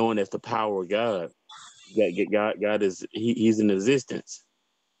blowing and knowing that's the power of God. God is He's in existence.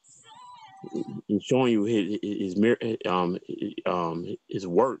 He's showing you his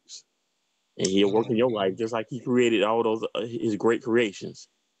works, and He'll work in your life just like He created all those His great creations.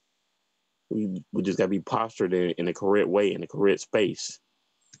 We just got to be postured in the correct way, in the correct space.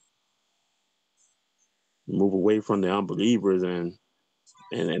 Move away from the unbelievers and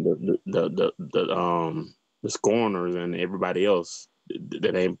the scorners and everybody else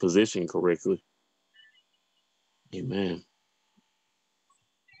that ain't positioned correctly. Amen.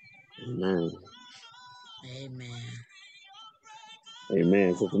 Amen. Amen.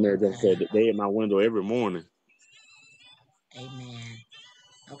 Amen. Sister Mary just said that they at my window every morning. Amen.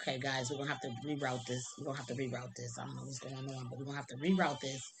 Okay, guys, we're gonna have to reroute this. I don't know what's going on, but we're gonna have to reroute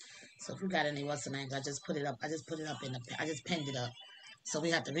this. So if we got any what's the names, I just put it up I just pinned it up. So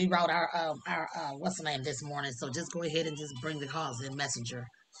we have to reroute our what's the name this morning. So just go ahead and just bring the calls in Messenger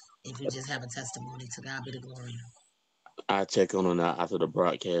if you just have a testimony. To God be the glory. I check on it after the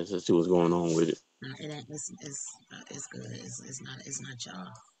broadcast and see what's going on with it. It ain't. It's good. It's not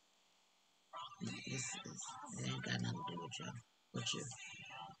y'all. It ain't got nothing to do with y'all. With you.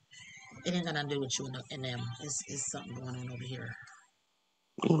 It ain't got nothing to do with you and them. It's something going on over here.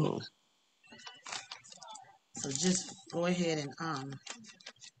 Oh. So just go ahead and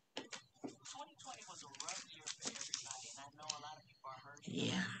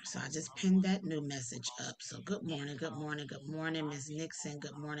yeah. So I just pinned that new message up. So good morning, Miss Nixon.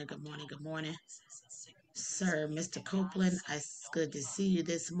 Good morning, sir, Mr. Copeland. It's good to see you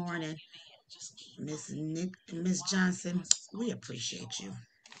this morning, Miss Johnson. We appreciate you.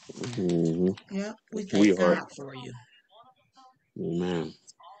 Mm-hmm. Yep, we thank Sweetheart. God for you. Amen.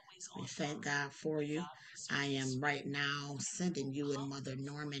 We thank God for you. I am right now sending you and Mother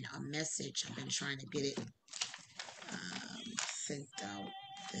Norman a message. I've been trying to get it sent out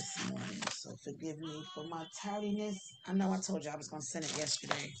this morning. So forgive me for my tardiness. I know I told you I was going to send it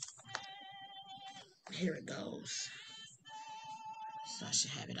yesterday. Here it goes. So I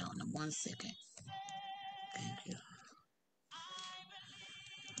should have it on in 1 second. Thank you.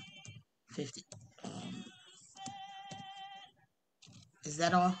 50. Is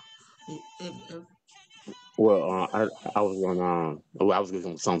that all? Well, I was gonna I was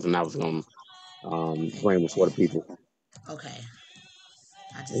gonna something I was gonna bring before the people. Okay.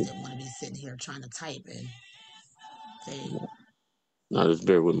 I just didn't want to be sitting here trying to type and say. No, just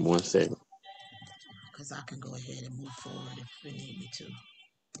bear with me 1 second. Because I can go ahead and move forward if we need me to.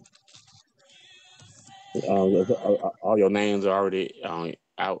 All your names are already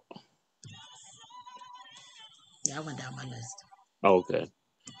out. Yeah, I went down my list. Okay.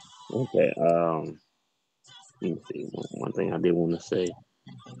 Okay. Let me see. One thing I did want to say.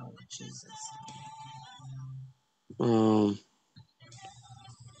 Thank you, Lord Jesus.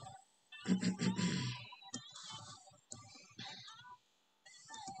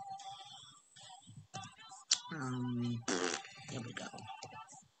 Here we go.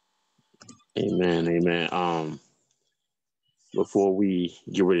 Amen. Amen. Before we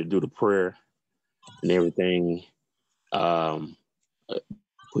get ready to do the prayer and everything,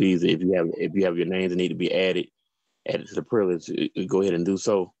 please, if you have your names that need to be added to the prayer list, go ahead and do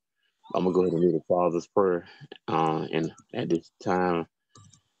so. I'm gonna go ahead and read the Father's prayer. And at this time,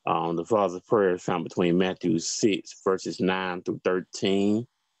 the Father's prayer is found between Matthew 6 verses 9 through 13.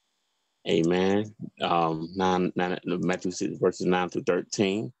 Amen. Matthew 6 verses 9 through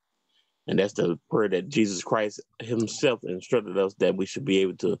 13. And that's the prayer that Jesus Christ himself instructed us that we should be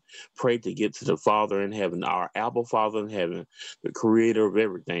able to pray to get to the Father in heaven, our Abba Father in heaven, the creator of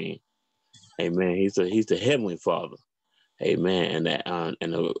everything. Amen. He's the heavenly Father. Amen.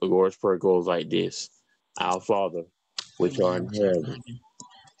 And the Lord's prayer goes like this: Our Father, which art in heaven,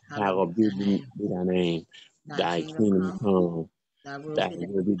 hallowed be thy name. Thy kingdom come, thy will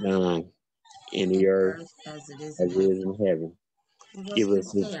be done in the earth as it is as in it is heaven. in heaven. Give Give us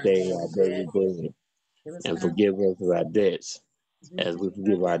us this this day our day daily our bread. daily bread, Give us and not forgive us of our debts as we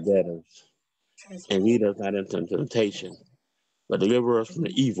forgive our debtors. And lead us not into temptation, but deliver us from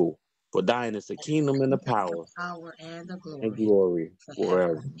the evil. For thine is the kingdom and the power and the and glory glory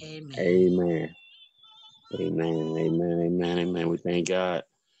forever. forever. Amen. Amen. Amen. Amen. Amen. Amen. We thank God.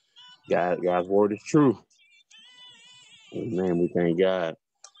 God's word is true. Amen. We thank God.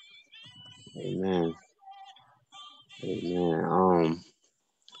 Amen. Amen.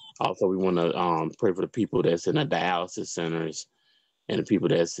 Also, we want to pray for the people that's in the dialysis centers and the people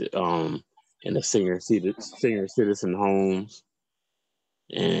that's in the senior citizen homes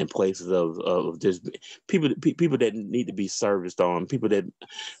and places of just people that need to be serviced on, people that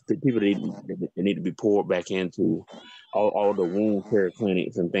need to be poured back into, all the wound care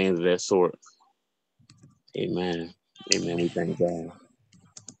clinics and things of that sort. Amen. Amen. We thank God.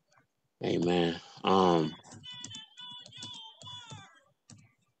 Amen. Amen.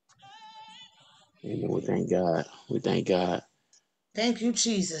 We thank God. We thank God. Thank you,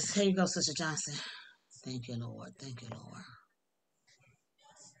 Jesus. Here you go, Sister Johnson. Thank you, Lord. Thank you, Lord.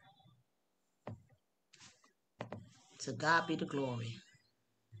 To God be the glory.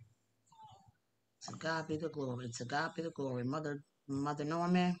 To God be the glory. To God be the glory. Mother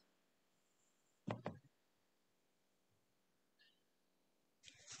Norman.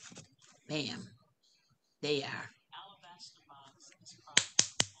 Bam. They are.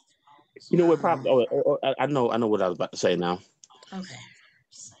 You know what? Probably. I know what I was about to say now. Okay.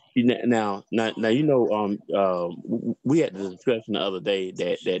 Now, you know, we had the discussion the other day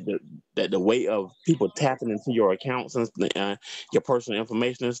that the way of people tapping into your accounts and your personal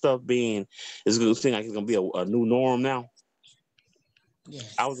information and stuff being is going to seem like it's going to be a new norm now.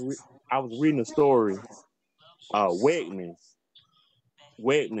 I was Yes. re- I was reading a story. Wegmans,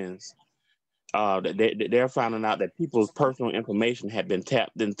 Wegmans, they're finding out that people's personal information had been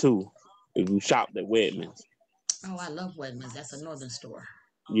tapped into if you shopped at Wegmans. Oh, I love Wegmans. That's a northern store.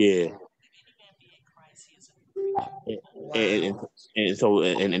 Yeah, and and, Wow. and so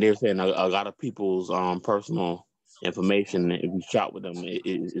and they're saying a lot of people's personal information, if you shop with them,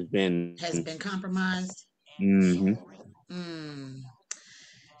 it's been. Has been compromised. Hmm. Mm.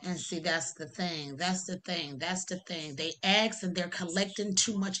 And see, that's the thing. That's the thing. That's the thing. They ask and they're collecting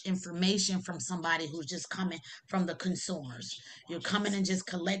too much information from somebody who's just coming from the consumers. You're coming and just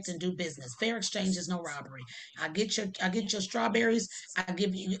collect and do business. Fair exchange is no robbery. I get your strawberries. I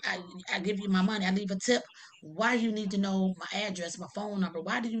give you my money. I leave a tip. Why do you need to know my address, my phone number?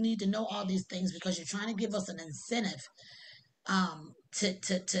 Why do you need to know all these things? Because you're trying to give us an incentive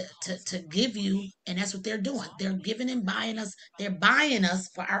to give you, and that's what they're doing. They're giving and buying us. They're buying us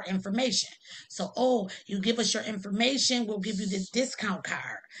for our information. So, oh, you give us your information, we'll give you this discount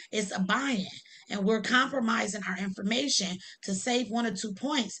card. It's a buy-in, and we're compromising our information to save 1 or 2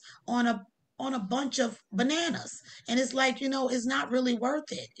 points on a bunch of bananas. And it's like, it's not really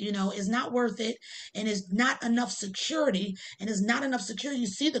worth it. It's not worth it, and it's not enough security. And it's not enough security. You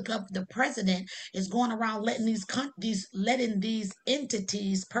see, the president is going around letting these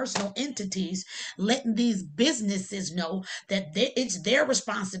entities, personal entities, letting these businesses know that it's their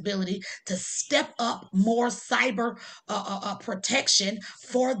responsibility to step up more cyber protection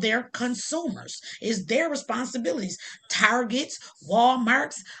for their consumers. It's their responsibilities. Targets,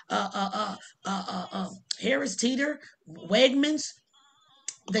 Walmarts, uh, uh, uh, Harris Teeter, Wegmans,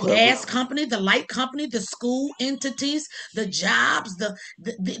 the Whoever. gas company, the light company, the school entities, the jobs,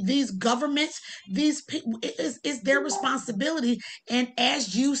 these governments, these people, it's their responsibility. And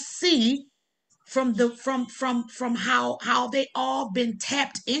as you see from the from how they all been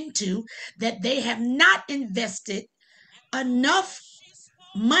tapped into, that they have not invested enough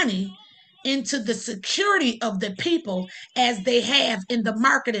money into the security of the people as they have in the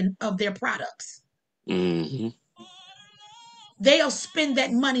marketing of their products. Hmm. They'll spend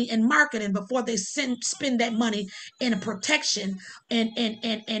that money in marketing before they spend that money in a protection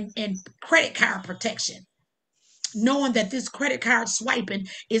and credit card protection, knowing that this credit card swiping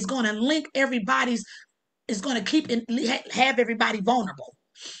is going to link everybody's, is going to have everybody vulnerable.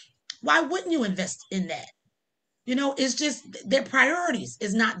 Why wouldn't you invest in that? It's just their priorities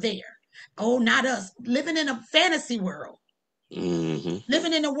is not there. Oh, not us, living in a fantasy world, Hmm.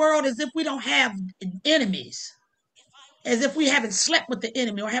 living in a world as if we don't have enemies, as if we haven't slept with the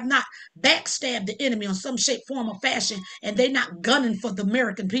enemy or have not backstabbed the enemy on some shape, form, or fashion, and they're not gunning for the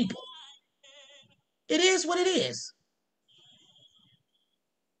American people. It is what it is.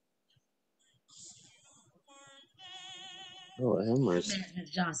 Oh, have mercy. Amen, Ms.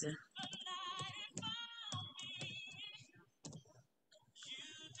 Johnson.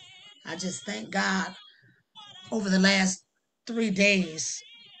 I just thank God over the last 3 days.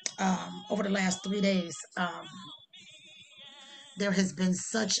 Over the last 3 days, there has been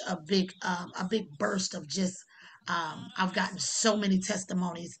such a big burst of just I've gotten so many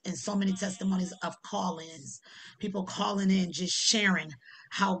testimonies and so many testimonies of call-ins, people calling in, just sharing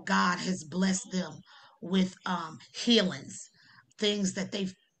how God has blessed them with healings, things that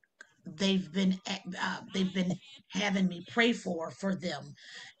they've been having me pray for them,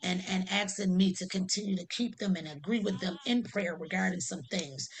 and asking me to continue to keep them and agree with them in prayer regarding some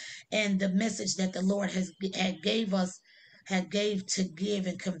things. And the message that the Lord had gave to give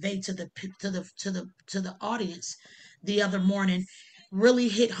and convey to the audience the other morning really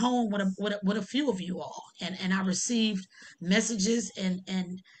hit home with a few of you all. And I messages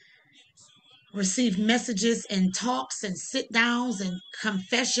and received messages and talks and sit downs and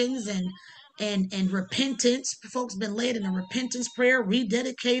confessions and repentance. Folks been led in a repentance prayer,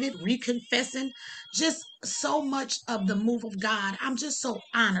 rededicated, reconfessing, just so much of the move of God. I'm just so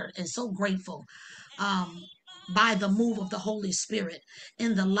honored and so grateful um, by the move of the Holy Spirit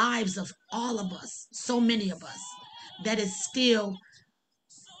in the lives of all of us, so many of us, that is still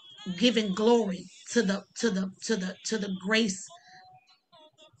giving glory to the grace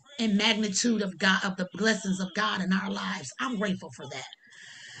and magnitude of God, of the blessings of God in our lives. I'm grateful for that.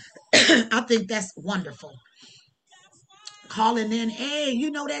 I think that's wonderful. Calling in, hey,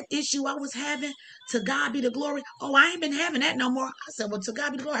 you know that issue I was having? To God be the glory. Oh, I ain't been having that no more. I said, well, to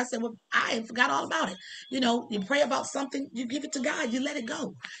God be the glory. I said, well, I forgot all about it. You pray about something, you give it to God, you let it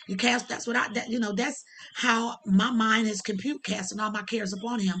go. You cast, that's what that's how my mind is compute, casting all my cares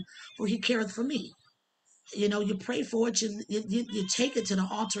upon him, for he careth for me. You pray for it, you take it to the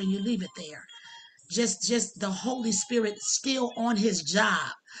altar and you leave it there. Just the Holy Spirit still on his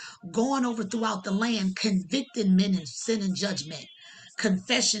job, going over throughout the land, convicting men in sin and judgment.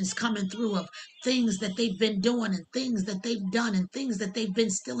 Confessions coming through of things that they've been doing and things that they've done and things that they've been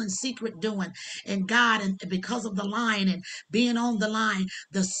still in secret doing. And God, and because of the line and being on the line,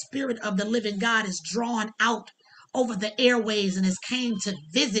 the Spirit of the living God is drawn out over the airways and has came to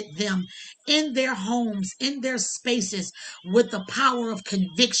visit them in their homes, in their spaces, with the power of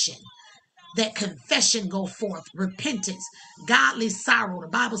conviction. That confession go forth, repentance, godly sorrow. The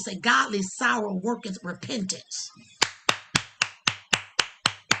Bible say godly sorrow worketh repentance.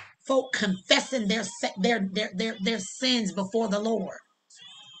 Folk confessing their sins before the Lord,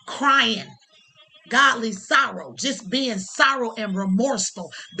 crying, godly sorrow, just being sorrow and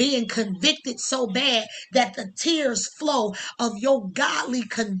remorseful, being convicted so bad that the tears flow of your godly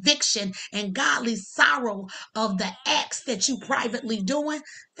conviction and godly sorrow of the acts that you privately doing.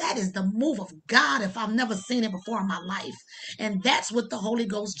 That is the move of God if I've never seen it before in my life. And that's what the Holy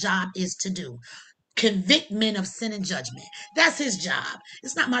Ghost job is to do. Convict men of sin and judgment. That's his job.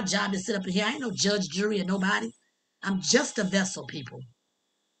 It's not my job to sit up here. I ain't no judge, jury, or nobody. I'm just a vessel, people.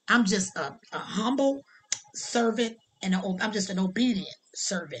 I'm just a humble servant, and I'm just an obedient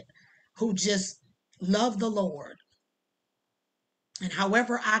servant who just love the Lord. And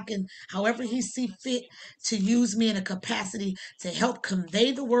however he see fit to use me in a capacity to help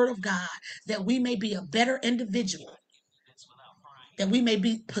convey the word of God, that we may be a better individual, that we may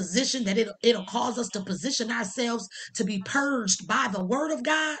be positioned, that it'll cause us to position ourselves to be purged by the word of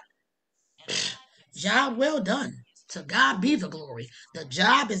God. Job well done. To God be the glory. The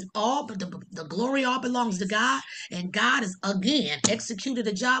job is all, but the glory all belongs to God, and God is again executed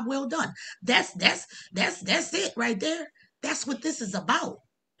a job well done. That's it right there. That's what this is about.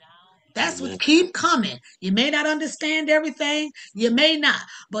 That's what, Amen. keep coming. You may not understand everything, you may not,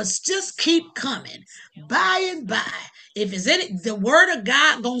 but just keep coming. By and by, if it's any, the word of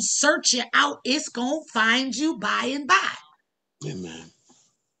God gonna search you out, it's gonna find you by and by. Amen.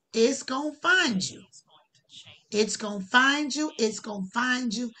 It's gonna find you. It's going to find you. It's going to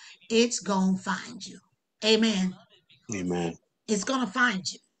find you. It's going to find you. Amen. Amen. It's going to find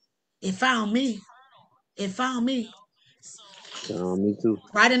you. It found me. It found me. Me too.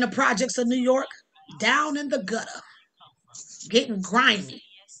 Right in the projects of New York, down in the gutter, getting grimy,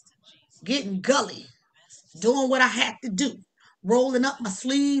 getting gully, doing what I had to do, rolling up my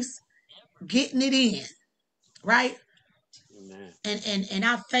sleeves, getting it in, right? Amen. And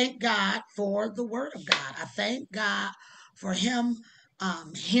I thank God for the word of God. I thank God for him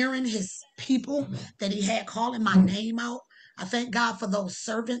hearing his people that he had calling my name out. I thank God for those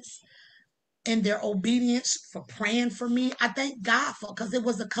servants and their obedience, for praying for me. I thank God for, because it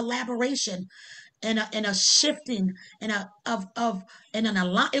was a collaboration and a shifting and a of and an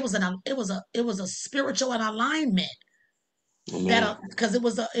align. It was a spiritual and alignment Amen. that, because it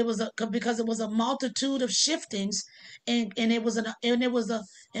was a multitude of shiftings, and it was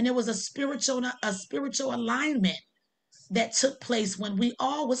a spiritual alignment that took place when we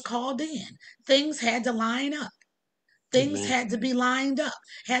all was called in. Things had to line up. Things Amen. had to be lined up.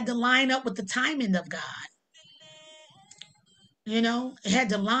 Had to line up with the timing of God. It had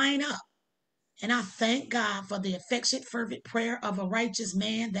to line up. And I thank God for the affectionate, fervent prayer of a righteous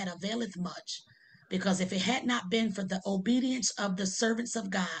man that availeth much. Because if it had not been for the obedience of the servants of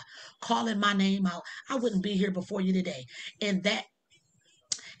God calling my name out, I wouldn't be here before you today. And that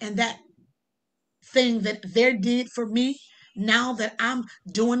thing that they did for me, now that I'm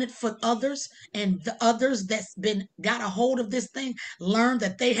doing it for others, and the others that's been got a hold of this thing learn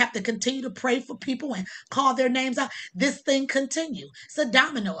that they have to continue to pray for people and call their names out. This thing continue. It's a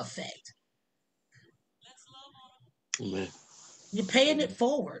domino effect. Amen. You're paying it Amen.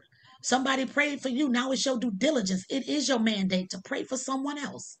 forward. Somebody prayed for you. Now it's your due diligence. It is your mandate to pray for someone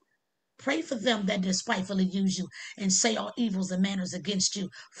else. Pray for them that despitefully use you and say all evils and manners against you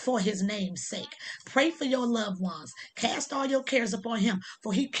for his name's sake. Pray for your loved ones. Cast all your cares upon him,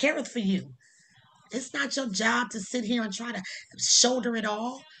 for he careth for you. It's not your job to sit here and try to shoulder it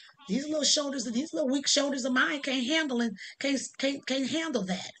all. These little weak shoulders of mine can't handle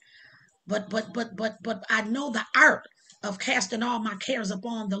that. But I know the art of casting all my cares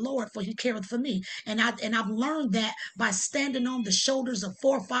upon the Lord, for He careth for me. And I've learned that by standing on the shoulders of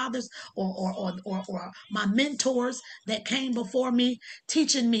forefathers or my mentors that came before me,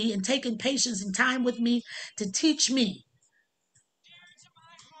 teaching me and taking patience and time with me to teach me,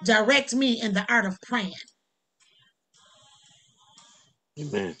 direct me in the art of praying.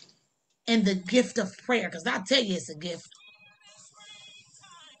 Amen. And the gift of prayer, because I tell you, it's a gift.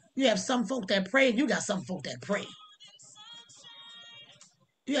 You have some folk that pray, and you got some folk that pray.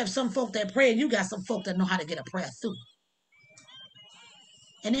 You have some folk that pray, and you got some folk that know how to get a prayer through.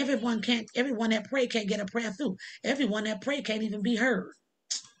 And everyone that pray can't get a prayer through. Everyone that pray can't even be heard.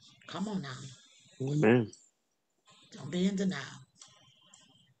 Come on now. Amen. Don't be in denial.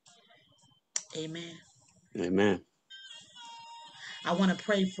 Amen. Amen. I want to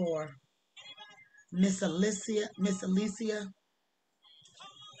pray for Miss Alicia.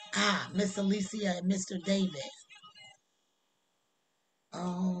 Miss Alicia and Mr. David.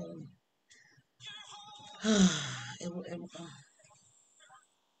 Oh.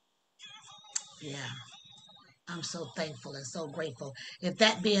 Yeah. I'm so thankful and so grateful. If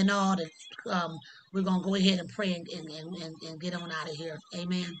that being all, that we're gonna go ahead and pray and get on out of here.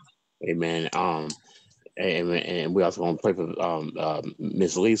 Amen. Amen. And we also want to pray for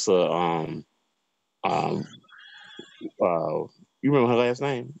Miss Lisa. Um, you remember her last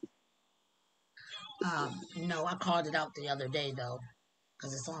name? No, I called it out the other day though,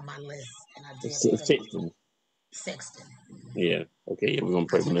 because it's on my list, and I did put it on. Sexton. Sexton. Yeah. Okay. Yeah, we're gonna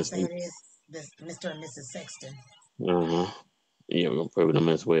pray That's for what I Miss say it Lisa. is. This Mr. and Mrs. Sexton. Uh-huh. Yeah, we're gonna pray with them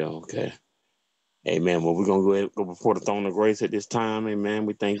as well. Okay. Amen. Well, we're gonna go before the throne of grace at this time. Amen.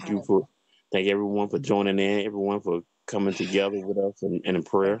 We thank everyone for joining in, everyone for coming together with us in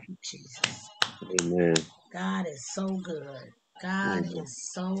Thank prayer. you, Jesus. Amen. God is so good. God Amen. is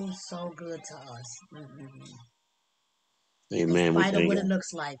so good to us. In Amen. We spite of thank what it God.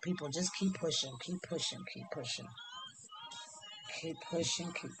 looks like, people just keep pushing, keep pushing, keep pushing, keep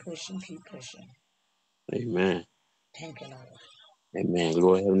pushing, keep pushing, keep pushing. Amen. Thank you, Lord. Amen.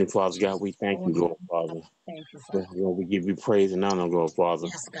 Lord Heavenly Father, God, Jesus. we thank Oh, you, Lord Father. thank you, Father. Lord, we give you praise and honor, Lord Father.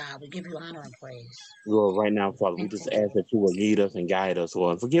 Yes, God, we give you honor and praise. Lord, right now, Father, we Thank just you, ask Lord. that you will lead us and guide us,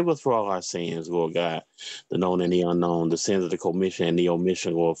 Lord. And forgive us for all our sins, Lord God, the known and the unknown, the sins of the commission and the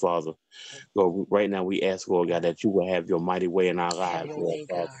omission, Lord Father. Lord, right now we ask, Lord God, that you will have your mighty way in our Have lives, your Lord way,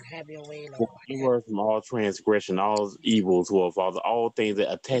 Father. God. Have your way, Lord. Deliver us from all transgression, all evils, Lord Father, all things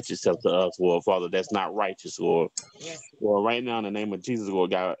that attach itself to us, Lord Father, that's not righteous, Lord. Yes, Lord, right now in the name of Jesus,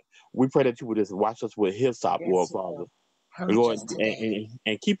 Lord God, we pray that you would just watch us with hyssop, yes, Lord Lord. Father. Purge Lord, us today.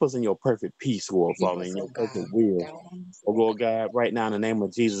 and keep us in your perfect peace, Lord Keep Father, us, in your oh God. perfect will. Down, Oh, Lord God, right now in the name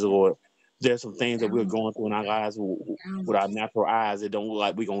of Jesus, Lord, there's some things that we're down, going through in our lives down. with our natural eyes. It don't look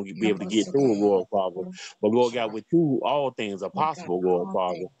like we're going to be Help able to us get through it, today. Lord Father. But Lord God, with you, all things are Oh God, possible, Lord all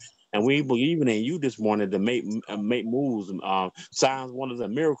Father. things. And we believing in you this morning to make moves, signs, wonders,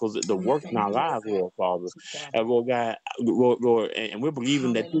 and miracles to We work in thank our you, oh lives, Lord Father. God. And Lord God, Lord, and we're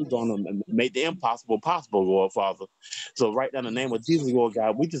believing that you're Hallelujah. going to make the impossible possible, Lord Father. So right now, in the name of Jesus, Lord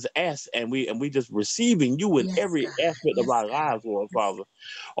God, we just ask and we just receiving you in Yes, every God. aspect of Yes, our God. lives, Lord Yes. Father.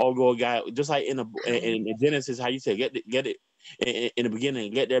 Oh, Lord God, just like Hallelujah. in Genesis, how you say, get it in the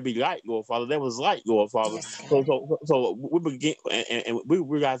beginning, let there be light, Lord Father. There was light, Lord Father. Yes, God. So we begin and we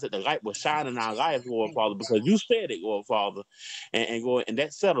realize that the light will shine in our lives, Lord Thank Father, you, because God. you said it, Lord Father, Lord, and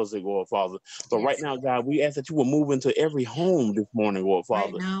that settles it, Lord Father. So right Yes, now, Lord. God, we ask that you will move into every home this morning, Lord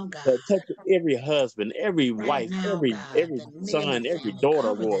Right Father. now, God. Touch every husband, every Right wife, now, God. every The Neely son, every family. daughter,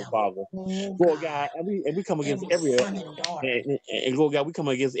 Cover Lord them. Father. Oh, Lord God. God, and we come against Every every son and daughter. and Lord God, we come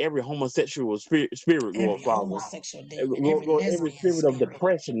against every homosexual spirit, Every Lord Father. homosexual demon. Lord, Every Lord, every lesbian spirit of spirit.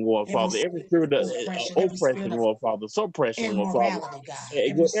 depression, Lord Every Father, every spirit spirit of of oppression. Every oppression, spirit of Lord Father, suppression, Lord Father. immorality, God.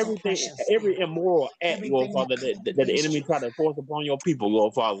 Every Everything, suppression every spirit. immoral act, Lord Everything that Father, comes that the against enemy you. try to force upon your people,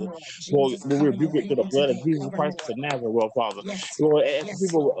 Lord Father. Lord Lord, Jesus, we cover your rebuke it through the people blood of today. Jesus Cover, Christ Lord. of Nazareth, Lord Father. Yes, Lord,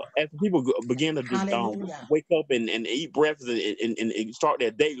 yes, Lord. as the people begin to Hallelujah. wake up and eat breakfast and start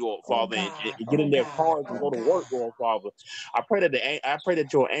their day, Lord Oh Father, God, and get oh in their God, cars and oh go to God. work, Lord Father. I pray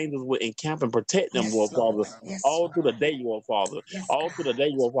that your angels will encamp and protect them, Yes, Lord Lord. Father, Yes, all through the Lord. day, Lord Father. Yes, All through the God.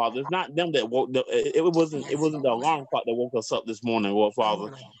 day, Lord Father. It's not them that woke. It Yes, wasn't the Lord. alarm clock that woke us up this morning, Lord Oh Father.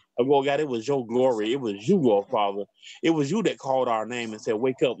 Lord. Lord God, it was your glory. It was you, Lord Father. It was you that called our name and said,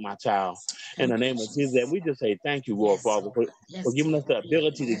 "Wake up, my child." In Thank the you, name of Jesus, and Jesus. we just say thank you, Lord Yes, Father, Lord. for Yes to giving us your the will.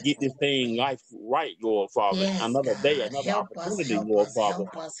 ability to Yes get to this your thing way. life right, Lord Father. Yes, Another day, God. another Help us, opportunity, help Lord us, Father.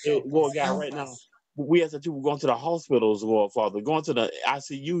 help us, help us, Lord God, help right now. us. We ask that you will go into the hospitals, Lord Father, go into the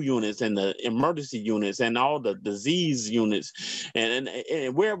ICU units and the emergency units and all the disease units, and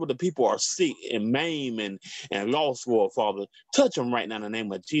wherever the people are sick and maimed and lost, Lord Father, touch them right now in the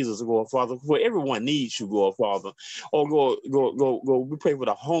name of Jesus, Lord Father. For everyone needs you, Lord Father. Oh, Lord, we pray for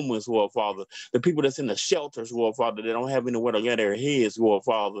the homeless, Lord Father, the people that's in the shelters, Lord Father, that don't have anywhere to lay their heads, Lord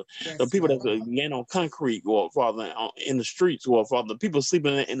Father, the Yes, people that's Lord. laying on concrete, Lord Father, in the streets, Lord Father, the people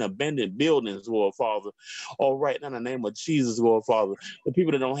sleeping in abandoned buildings, Lord Father. All right, now in the name of Jesus, Lord Father, the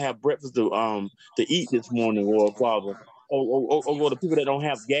people that don't have breakfast to eat this morning, Lord Father. Lord, the people that don't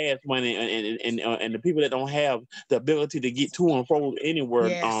have gas money and the people that don't have the ability to get to and fro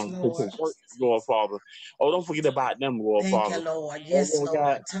anywhere Yes, to Lord. work, Lord Father. Oh, don't forget about them, Lord Thank you, Father. Lord. Oh, Yes, Lord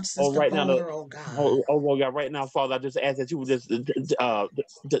God. Lord. Touch Oh, Sister right now, Boulder, oh God. Lord God, right now, Father, I just ask that you would just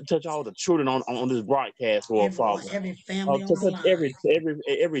touch all the children on this broadcast, Lord Everyone, Father. every family on To the touch line.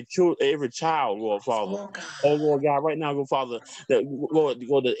 every child, Lord Father. Oh God. Oh Lord God, right now, Lord Father, Lord,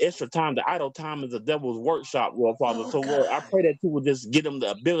 the extra time, the idle time is the devil's workshop, Lord Father. Oh So Lord, I God. pray that you would just give them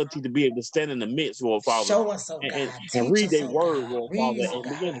the ability to be able to stand in the midst, Lord Father, Show us, oh and, God. and Teach read us, their oh word, God. Lord Read, Father, oh and God.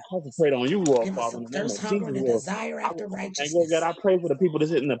 begin to concentrate on you, Lord Give us Father, a in the name thirst, of hunger, Jesus, and a Lord. desire after And Lord God, righteousness. I pray for the people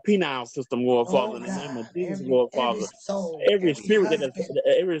that's in the penile system, Lord Oh Father, in the name God. of Jesus, Every Lord every Father. soul, Every every spirit that is, husband,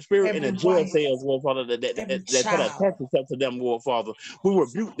 every spirit in every the jail wife, cells, Lord Father, every that try to child. attach itself to them, Lord Father, we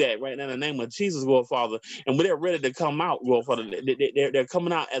rebuke that right now in the name of Jesus, Lord Father. And when they're ready to come out, Lord Father, they're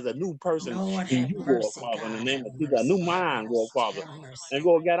coming out as a new person Lord, in have you, Lord mercy, Father, in the God. name Have of Jesus, a new mercy. Have mind, Lord mercy. Father. Have mercy. And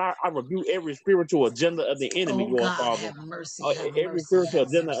Lord God, I rebuke every spiritual agenda of the enemy, Oh Lord God, Father. have mercy. Have Every mercy. spiritual Have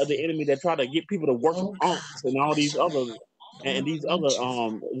agenda of the mercy. enemy that try to get people to worship Oh God, unks we and all bless these your other name. and Lord, these we other need you.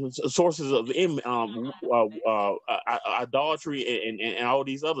 sources of idolatry and all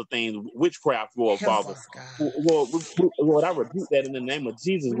these other things, witchcraft, Lord Help Father. us, God. Lord, I rebuke that in the name of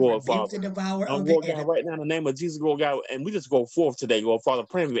Jesus, We Lord rebuke Father. the devourer of the Lord God, enemy. right now in the name of Jesus, Lord God, and we just go forth today, Lord Father,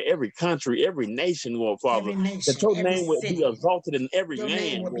 praying for every country, every nation, Lord Father, Every that nation, your every name will be city, exalted in every your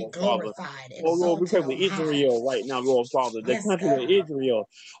name land, will be Lord Father. glorified, Oh Lord, we pray exalted for on high. Israel right now, Lord Father, the Yes, country of God. Israel.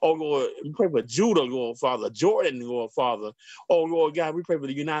 Oh Lord, we pray for Judah, Lord Father, Jordan, Lord Father. Oh Lord God, we pray for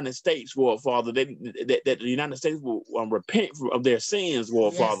the United States, Lord Father, that the United States will repent of their sins,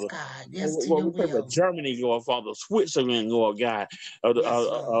 Lord Yes, Father. God. Oh, Yes to Lord, your we pray for will. Germany, Lord Father, Switzerland, Lord God, Yes,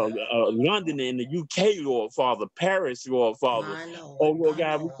 Lord. London in the UK, Lord Father, Paris, Lord Father. My Oh Lord, Lord my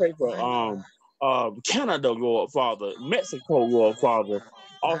God, we Lord, pray for my Lord, Canada, Lord Father, Mexico, Lord Father,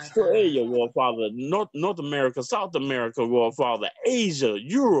 my God. Australia, Lord Father, North America, South America, Lord Father, Asia,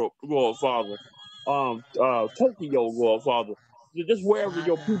 Europe, Lord Father, Tokyo, Lord Father. Just wherever My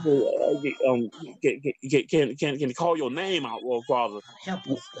your God. people can call your name out, Lord Father. Help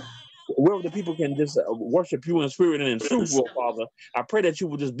us, God. Wherever the people can just worship you in spirit and in truth, Lord Father, I pray that you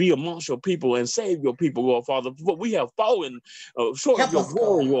will just be amongst your people and save your people, Lord Father. For we have fallen short of Help your us,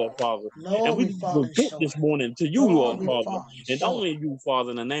 God. glory, Lord Father. And Lord, we we've just fallen repent short. this morning to you, Lord, Lord we've Father, fallen and short. only you,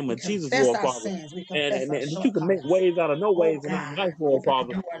 Father, in the name We of Jesus, confess Lord our Father. sins. We And, confess and, our and that you can make shortcomings. ways out of no Oh ways in our God, life, Lord open the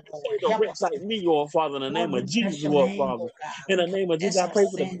Father. door, Lord. Save a Help wretch us like me, today. Lord Father, in the Lord, name we of Jesus, bless your Lord name, Father. oh God. In We the name of Jesus, confess I our pray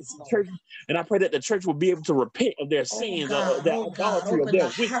for the sins, Lord. church, and I pray that the church will be able to repent of their Oh sins, God, their oh God, idolatry, of open their the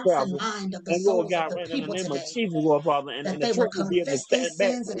hearts witchcraft, and mind of the and Lord souls of God, the right in the people name of today, Jesus, Lord Father, that and the they will church will be able to confess their stand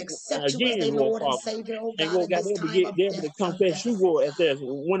back sins and accept you as again, their Lord Lord and Father. Savior, oh And God, Lord in God, this time they'll be of able to death, confess you, death, oh Lord, as God. their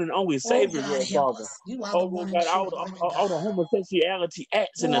one and only Oh Savior, God, Lord help Father. us. You are Oh the Lord one and God, true and living all the God. homosexuality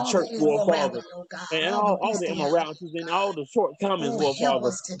acts in the All the church, Lord Father, immorality, oh God, and all the all the bestiality, immoralities oh and all God. the shortcomings, Oh, Lord help Father.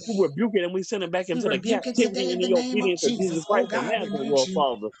 us We today. rebuke it and we send it back We into the rebuke it today captivity in and the the name of obedience of Jesus. Jesus Oh Christ of God, we Nazareth, need Lord you.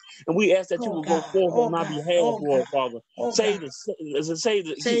 Father. And we ask that you Oh will go God, forth oh on our God, behalf, oh God, Lord Father. oh God.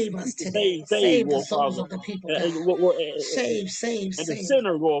 Save Save us keep the today. saved, Save the Lord souls Father. of the people, And, God. and, Lord, Save, save, and the save.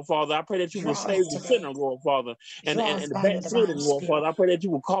 sinner, Lord Father, I pray that you will Draw us save the today. sinner, Lord Father, Draw us and the by your backslidden, divine Lord spirit. Father. I pray that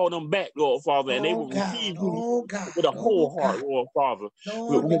you will call them back, Lord Father, and they Oh will God, receive you oh God, with a oh whole heart, God. Lord Father.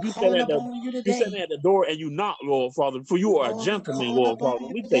 Lord, we're Because calling upon you you today. stand at the door and you knock, Lord Father, for you are a Lord, we're gentleman, calling Lord upon Father.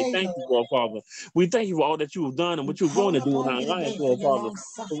 you We say today, thank you, Lord. Lord Father. We thank you for all that you have done and We what you're going call to do in upon our you lives, today for Lord your Father. long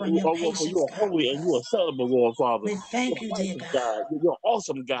suffering, your Oh, Lord, for you patience, are God, holy with and you are us. celebrate, Lord Father. We You're thank a you, dear righteous God. God. You're an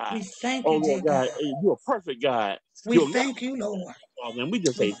awesome God. We thank Oh, you, dear Lord God, God. you're a perfect God. We You'll never thank you, Lord. Father. And we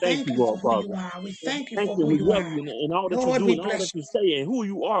just We say thank thank you, you for Lord who you Father. are. We And we thank you thank for you and who we you love are. you in all that you Lord, do we and all that bless you say and who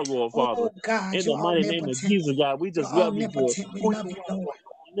you are, Lord you. Father. Oh God, In the you're mighty name of omnipotent. Jesus, God, we You're just love you for omnipotent. We who love you you, are, Lord. Lord.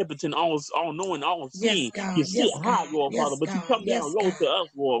 You're omnipotent, all knowing, all Yes, seeing. You God. sit Yes, high, God. Lord Father, Yes, but you God. come Yes, down low to God. us,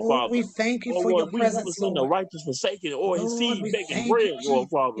 Lord Oh, Father. we thank you Oh for your Lord, we never presence, seen the Lord. righteous forsaken or his Lord, seed we begging thank you, bread, Lord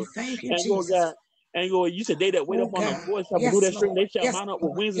Jesus. Father. We thank you, And Lord God, Jesus. And you said they that wait Oh upon the God. Lord shall renew Yes, their strength. Lord. They shall Yes, mount up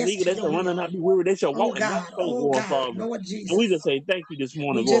with Lord. wings as Yes eagle. to They your shall run and will. not be weary. They shall Oh walk and not God. faint, Oh Lord God. Father. Lord And we Jesus. just say thank you this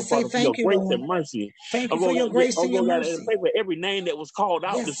We morning, Lord just say Father, for your thank you, grace Lord. and mercy. Thank Oh, you for Lord your God, grace oh, and your Lord God, and mercy. pray for every name that was called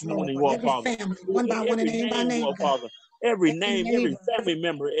out Yes, this Lord. morning, Lord Every Father. family, one Every by name, name, Lord God. Father. Every Every name, every neighbor. family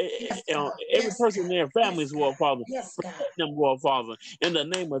member, Yes, God. every Yes, person God. in their Yes, families, Lord God. Father. Yes, God. Protect them, Lord Father. In the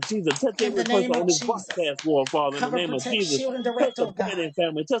name of Jesus, touch In the every person name on of this Jesus. broadcast, Lord Father. In the Cover, name of protect, Jesus, shield, and touch direct, the oh God. Penning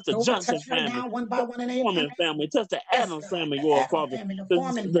family, touch the Lord, Johnson touch right family, now, one by touch one, the and name by Foreman name. family, touch the Yes, Adams God. family, The Lord Adam Father. family, the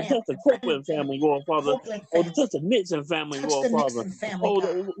Foreman The family, touch the the Penning Copeland family, family, Lord Father. Copeland Oh, the family. touch the Nixon family, Touch Lord the Father. Nixon family, Oh,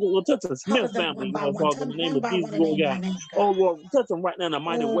 God. touch the Cover Smith them family, one by Lord one. Father. In the name One of by Jesus, one, and Lord name by God. name, God. Oh, Lord, touch them right now in a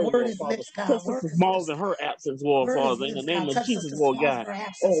mighty Oh, way, word Lord is Father. lips, God. Touch Word Sister is Smalls lips, in God. her absence, Lord Word is Father. In the lips, name God. of Touch Jesus, Sister Lord Smalls God. in her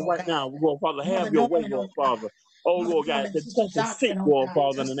absence, Oh, oh right God. now, Lord Father, Mother have your way, Norman, oh Lord God. Father. Oh, Mother Lord God, Norman, to Sister touch the sick, Johnson, oh Lord God.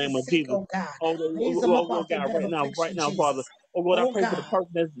 Father, in Touch the the name of sick, Jesus. oh God. Oh, Raise them up Lord off their God, bed of right affliction, now, Father. Jesus. Oh, Lord, I Oh pray for the God.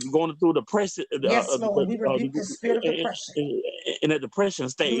 person that's going through depression, Yes, Lord. We rebuke the spirit of depression. in that depression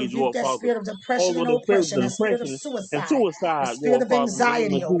We stage, rebuke Lord that Father. spirit of Oh, depression and Lord, oppression, the that spirit of depression and suicide, the suicide, spirit Lord of Father, in the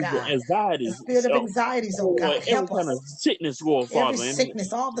name anxiety, of oh Jesus, God, the anxiety, spirit of anxieties, oh, oh Lord, God. every Help kind us. of sickness, Lord Every Father, and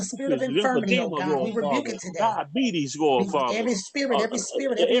sickness, all the spirit of infirmity, oh lymphedema, God, Lord we rebuke Father, it today. diabetes, Lord Father, Every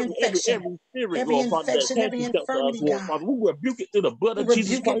spirit, every infection, every spirit, every Lord Father, that infection, every attaches itself to us, infirmity, Lord God. Father. We rebuke it through the blood We of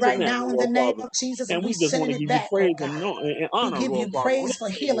Jesus rebuke it Christ of right Nazareth, now in the Lord name Father. of Jesus, and And we we just want sending to it give you back, oh praise God. and We honor, give you Lord Father. On praise that for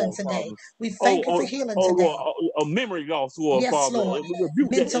day, healing Lord today. Father. We Oh, thank you for healing Lord, today. a memory loss, Lord Yes, Father. Lord. And we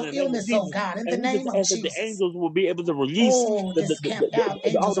rebuke that in Mental the name of illness, oh Jesus. God, in the And we just name of ask that the Jesus. angels will be able to release Oh, discamp out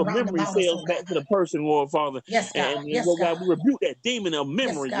all angels the around memory about us, cells oh God. back to the person, Lord Father. Yes, God. And Yes, Lord God. God, we rebuke that demon of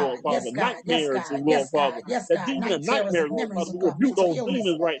Yes, memory, God. Lord Yes, Father. God. Yes, Nightmares, God. Lord Yes, God. Father. Yes, The God. demon of Night terrors nightmares, and Lord memories, Father. oh We God. rebuke Mental those illness.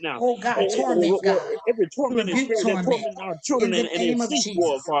 demons right now. Oh God, torment, God. Every We tormenting rebuke spirit that torment tormenting our in children the and their name of sleep,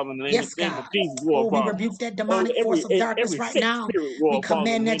 Lord Jesus. Father, in the Yes, name God. of Jesus, Lord Oh, we Father. rebuke that Oh, demonic force of darkness every right sex now. spirit, We Lord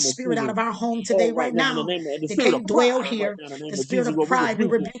Father, in command the that name of spirit out Jesus. of our home today, Oh, right right now, in the now. name of the They spirit of can't dwell pride, right here. now, in the The name of spirit Jesus, of Lord, we pride, we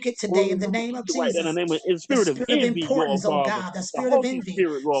rebuke it. rebuke it today in the We name rebuke of it right now, in the Jesus. name of the The spirit of spirit of envy, Lord importance, oh Father. God. The The spirit of haughty envy.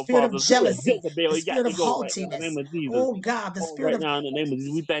 spirit, The Lord spirit of Father. The spirit of jealousy. Jezebel, The you got spirit to of go right now, in the haughtiness. name of Jesus. Oh God. The Oh, spirit right of now, in the name of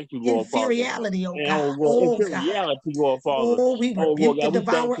Jesus, we thank you, Lord Father. inferiority, oh And God. oh, Lord, Oh God. inferiority, Lord Father. Oh, we Oh, Lord rebuke the God, we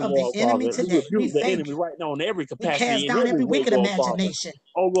thank devourer you, of the Lord enemy Father. We today. We rebuke the thank enemy you. right now in every We cast capacity, in down every every way, wicked Lord Father. imagination,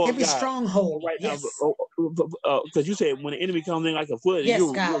 Oh, Lord every God. stronghold. Oh, right now, Yes. because you said when the enemy comes in like a flood,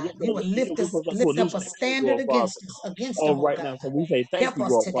 Yes, you'll God. You will lift us up to a lift new up a standard, standard Lord Father. against Oh, them, oh right God. now. So we say thank Help you, us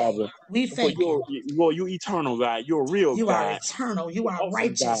Lord today. Father, We for thank you. Lord, you eternal God. You're a real You are God. eternal. You You're are awesome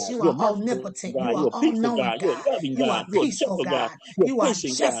righteous. God. You You're are merciful omnipotent. God. You are You're a all peaceful knowing God. You're God. a loving You God. are You're a peaceful gentle God. God. You're a You are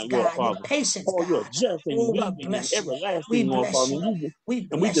patient God, just Lord God. You're Father. patience Oh, you're God. just and Oh, we loving and bless you. We everlasting, Lord bless Father. you. We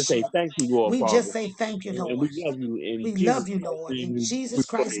And we just bless say you. thank you, Lord We just Father. say thank you, And Lord. we love you in We love Jesus you, Christ's Lord. In name. We Jesus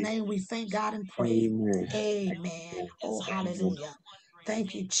Christ's pray. name, we thank God and pray. Amen. Amen. Oh, Amen. hallelujah.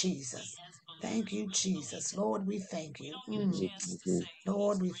 Thank you, Jesus. Thank you, Jesus. Lord, we thank you.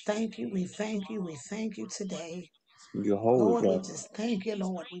 Lord, we thank you. We thank you. We thank you today. You're holy, Lord, we God. just thank you,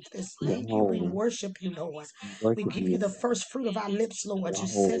 Lord. We just You're thank you. We holy. worship you, Lord. We We worship give you you. the first fruit of our lips, Lord. You're You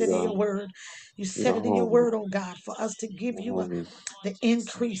said holy, it in your God. word. You said You're it in your holy. word, oh God, for us to give You're you holy. the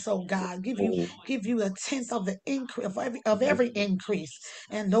increase, oh God. Holy. Give you a tenth of the increase of Yes, every increase.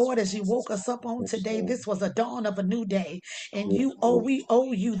 And Lord, as you woke us up on yes, today, Lord. this was a dawn of a new day. And Yes, Lord. we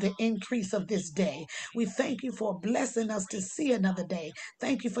owe you the increase of this day. We thank you for blessing us to see another day.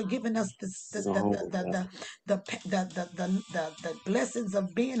 Thank you for giving us You're holy, God. the blessings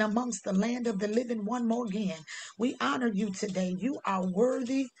of being amongst the land of the living one more again. We honor you today. You are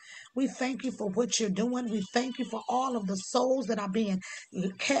worthy. We thank you for what you're doing. We thank you for all of the souls that are being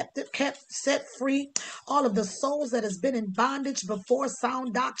kept set free, all of the souls that has been in bondage before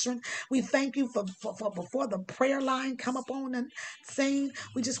sound doctrine. We thank you for before the prayer line come up on the scene.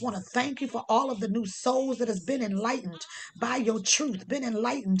 We just want to thank you for all of the new souls that has been enlightened by your truth, been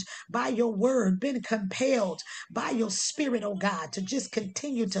enlightened by your word, been compelled by your spirit, oh God, to just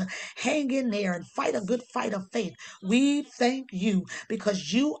continue to hang in there and fight a good fight of faith. We thank you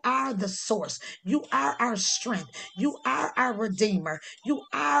because you are the source. You are our strength. You are our redeemer. You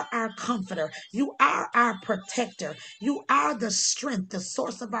are our comforter. You are our protector. You are the strength, the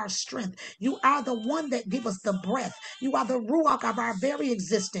source of our strength. You are the one that give us the breath. You are the ruach of our very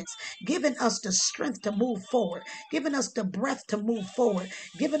existence, giving us the strength to move forward, giving us the breath to move forward,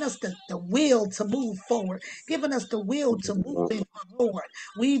 giving us the will to move forward, giving us the will to Yes, move Lord. in, Lord.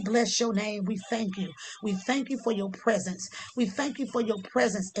 We bless your name. We thank you. We thank you for your presence. We thank you for your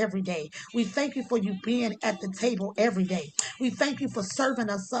presence every day. We thank you for you being at the table every day. We thank you for serving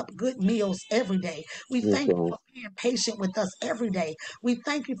us up good meals every day. We Yes, thank you Lord. for being patient with us every day. We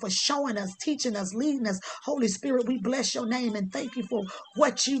thank you for showing us, teaching us, leading us. Holy Spirit, we bless your name and thank you for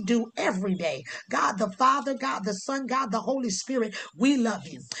what you do every day. God the Father, God the Son, God the Holy Spirit, we love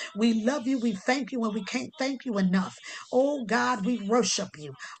you. We love you. We thank you, and we can't thank you enough. Oh God, we worship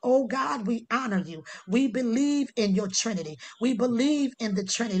you. Oh God, we honor you. We believe in your Trinity. We believe in the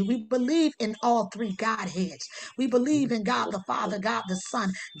Trinity. We believe in all three Godheads. We believe in God the Father, God the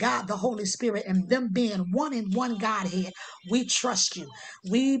Son, God the Holy Spirit, and them being one in one Godhead. We trust you.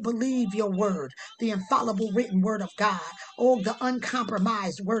 We believe your word, the infallible written word of God. Oh, the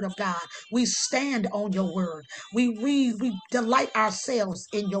uncompromised word of God. We stand on your word. We read, we delight ourselves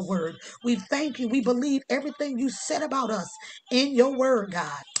in your word. We thank you. We believe everything you said about us in your word,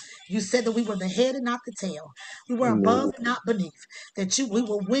 God. You said that we were the head and not the tail. We were Amen. above and not beneath. That we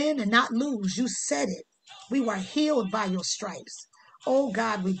will win and not lose. You said it. We were healed by your stripes. Oh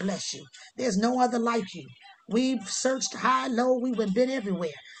God, we bless you. There's no other like you. We've searched high, low. We've been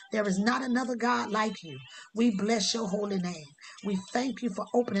everywhere. There is not another God like you. We bless your holy name. We thank you for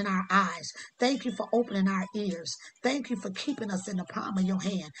opening our eyes. Thank you for opening our ears. Thank you for keeping us in the palm of your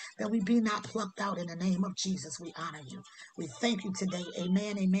hand, that we be not plucked out. In the name of Jesus, we honor you. We thank you today.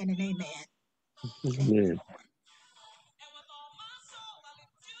 Amen, amen, and amen. Thank you. Amen.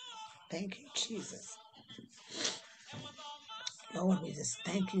 Thank you, Jesus. Lord, we just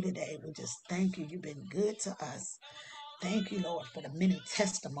thank you today. We just thank you. You've been good to us. Thank you, Lord, for the many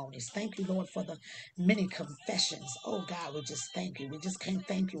testimonies. Thank you, Lord, for the many confessions. Oh God, we just thank you. We just can't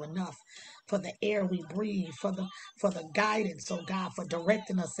thank you enough for the air we breathe, for the guidance, oh God, for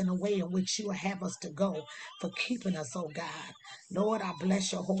directing us in a way in which you have us to go, for keeping us, oh God. Lord, I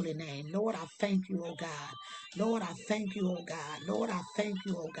bless your holy name. Lord, I thank you, oh God. Lord, I thank you, oh God. Lord, I thank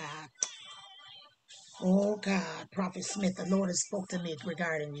you, oh God. Oh God, Prophet Smith, the Lord has spoke to me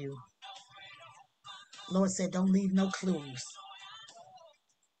regarding you. Lord said, don't leave no clues.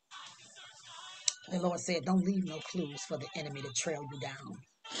 The Lord said, don't leave no clues for the enemy to trail you down.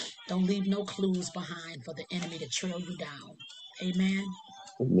 Don't leave no clues behind for the enemy to trail you down. Amen.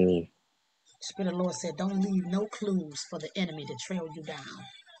 Amen. Spirit of the Lord said, don't leave no clues for the enemy to trail you down.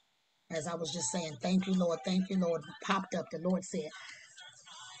 As I was just saying, thank you, Lord. Thank you, Lord. Popped up. The Lord said,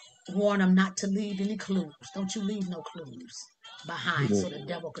 warn them not to leave any clues. Don't you leave no clues behind Amen. so the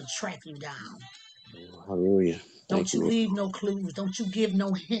devil can track you down. Hallelujah. Thank Don't you you, Lord. leave no clues. Don't you give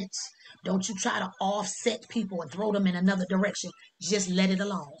no hints. Don't you try to offset people and throw them in another direction. Just let it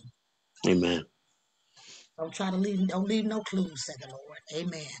alone. Amen. Don't leave no clues, said the Lord.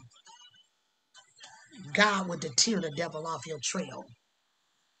 Amen. God will deter the devil off your trail.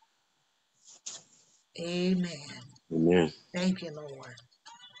 Amen. Amen. Thank you, Lord.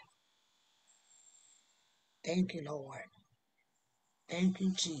 Thank you, Lord. Thank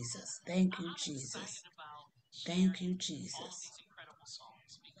you, Jesus. Thank you, Jesus. Thank you, Jesus.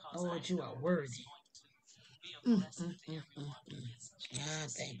 Lord, you are worthy. Ah,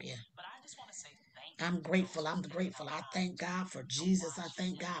 thank you. I'm grateful. I'm grateful. I thank God for Jesus. I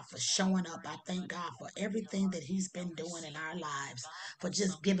thank God for showing up. I thank God for everything that He's been doing in our lives, for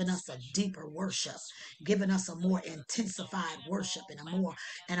just giving us a deeper worship, giving us a more intensified worship and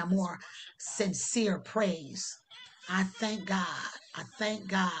a more sincere praise. I thank God. I thank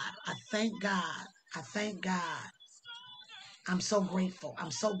God. I thank God. I thank God. I'm so grateful.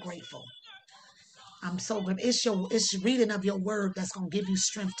 I'm so grateful. I'm so good. It's reading of your word that's gonna give you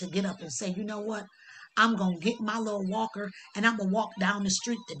strength to get up and say, you know what? I'm gonna get my little walker and I'm gonna walk down the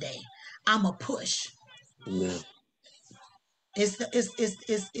street today. I'm a push. Amen. It's the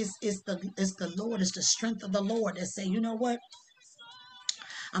Lord. It's the strength of the Lord that say, you know what?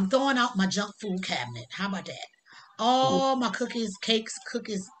 I'm throwing out my junk food cabinet. How about that? All my cookies, cakes,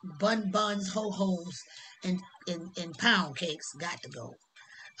 cookies, buns, ho hos, and pound cakes got to go.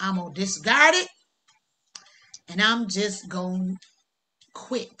 I'm gonna discard it, and I'm just gonna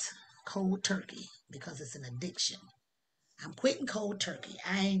quit cold turkey because it's an addiction. I'm quitting cold turkey.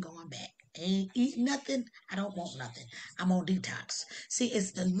 I ain't going back. I ain't eating nothing. I don't want nothing. I'm on detox. See,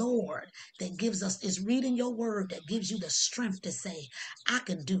 it's the Lord that gives us, it's reading your word that gives you the strength to say, I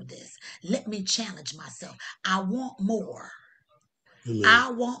can do this. Let me challenge myself. I want more. Amen.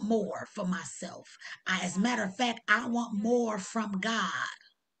 I want more for myself. As a matter of fact, I want more from God.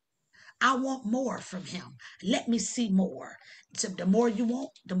 I want more from Him. Let me see more. So the more you want,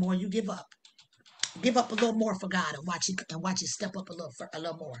 the more you give up. Give up a little more for God and watch it step up a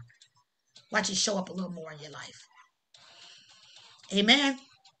little more. Watch it show up a little more in your life. Amen.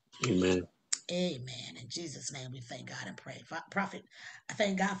 Amen. Amen. In Jesus' name, we thank God and pray. Prophet, I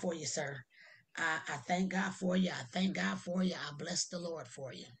thank God for you, sir. I thank God for you. I thank God for you. I bless the Lord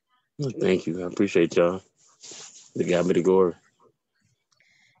for you. Thank you. I appreciate y'all. To God be the glory.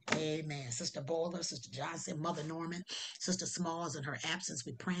 Amen. Sister Bowler, Sister Johnson, Mother Norman, Sister Smalls in her absence.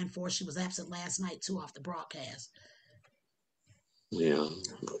 We praying for her. She was absent last night too off the broadcast. Yeah.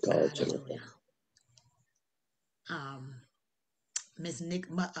 Hallelujah. Miss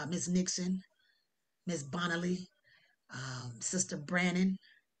Nixon, Miss Bonnelly, Sister Brannon,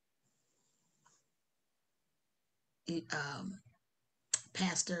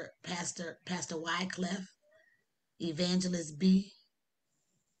 Pastor Wycliffe, Evangelist B,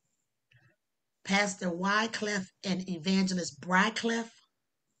 Pastor Wycliffe and Evangelist Brycliffe,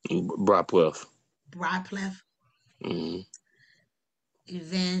 Brycliffe, Mm-hmm.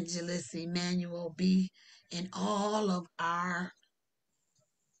 Evangelist Emmanuel B, and all of our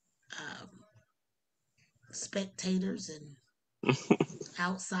um, spectators and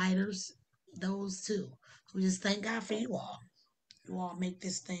outsiders, those too. We just thank God for you all. You all make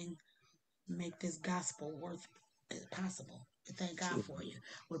this gospel worth possible. We thank God for you.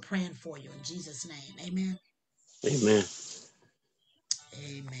 We're praying for you in Jesus' name. Amen. Amen.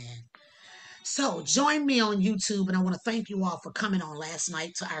 Amen. So join me on YouTube, and I want to thank you all for coming on last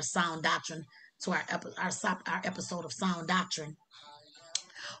night to our Sound Doctrine, to our episode of Sound Doctrine.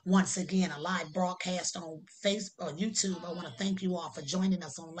 Once again, a live broadcast on Facebook or YouTube. I want to thank you all for joining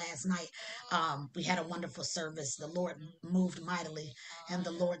us on last night. We had a wonderful service. The Lord moved mightily, and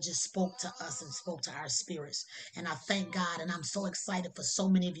the Lord just spoke to us and spoke to our spirits. And I thank God, and I'm so excited for so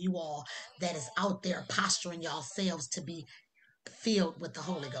many of you all that is out there posturing yourselves to be filled with the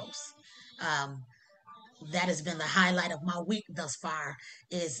Holy Ghost. Um, that has been the highlight of my week thus far,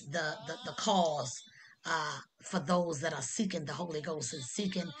 is the cause for those that are seeking the Holy Ghost and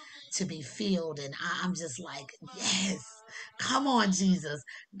seeking to be filled. And I'm just like, yes, come on, Jesus,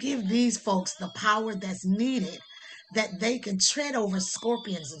 give these folks the power that's needed, that they can tread over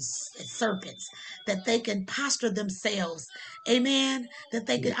scorpions and serpents, that they can posture themselves, amen, that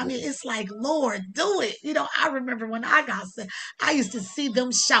they can, I mean, it's like, Lord, do it. I remember when I got saved, I used to see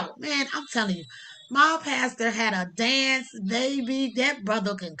them shout, man, I'm telling you, my pastor had a dance, baby. That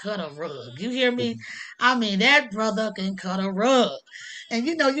brother can cut a rug. You hear me? I mean, that brother can cut a rug. And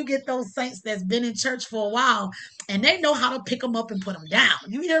you get those saints that's been in church for a while, and they know how to pick them up and put them down.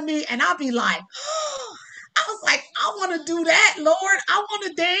 You hear me? And I'll be like, I was like, I want to do that, Lord. I want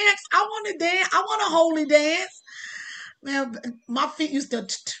to dance. I want to dance. I want a holy dance. Man, my feet used to.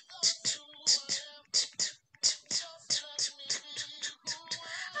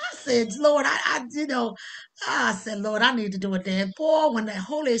 I said, Lord, I said, Lord, I need to do a dance. Boy, when the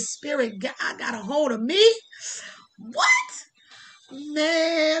Holy Spirit got a hold of me, what?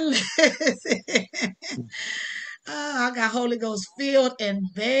 Man, listen. I got Holy Ghost filled, and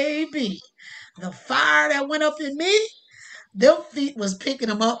baby, the fire that went up in me, them feet was picking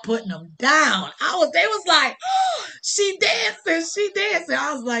them up, putting them down. They was like, oh, she dancing.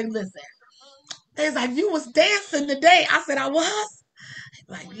 I was like, listen. They was like, you was dancing today. I said, I was.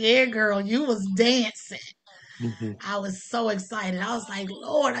 Like, yeah, girl, you was dancing. Mm-hmm. I was so excited. I was like,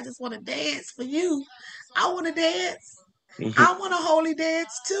 Lord, I just want to dance for you. I want to dance. Mm-hmm. I want a holy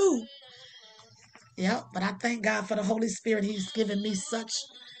dance too. Yep, but I thank God for the Holy Spirit. He's given me such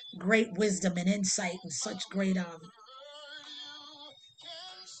great wisdom and insight and such great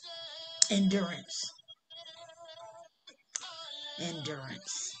endurance.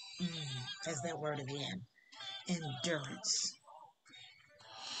 Endurance. That's that word again. Endurance.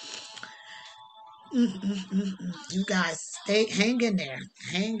 You guys hang in there.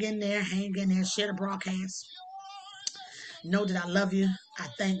 Hang in there. Hang in there. Share the broadcast. Know that I love you. I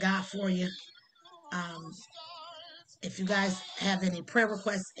thank God for you. Um, if you guys have any prayer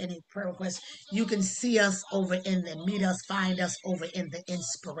requests, you can see us over in find us over in the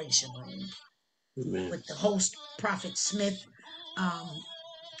inspiration room Amen. with the host, Prophet Smith, um,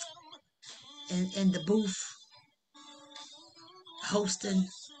 in the booth, hosting,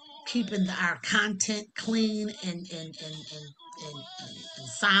 keeping our content clean and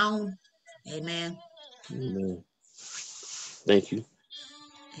sound. Amen. Amen. Thank you.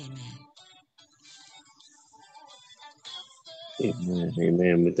 Amen. Amen.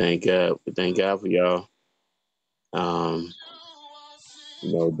 Amen. We thank God. We thank God for y'all. Um,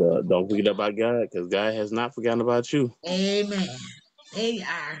 don't forget about God, because God has not forgotten about you. Amen. There you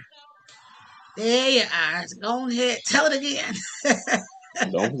are. There you are. Go ahead. Tell it again.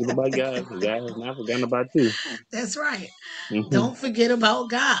 Don't forget about God, because God has not forgotten about you. That's right. Mm-hmm. Don't forget about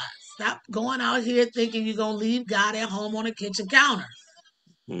God. Stop going out here thinking you're going to leave God at home on the kitchen counter,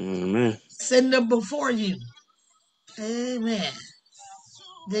 Amen. sitting there before you. Amen.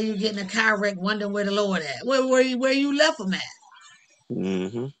 Then you get in a car wreck wondering where the Lord at. Where you left him at.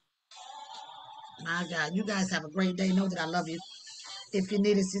 Mm-hmm. My God, you guys have a great day. Know that I love you. If you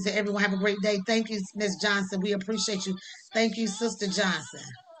need us, you say everyone have a great day. Thank you, Miss Johnson. We appreciate you. Thank you, Sister Johnson.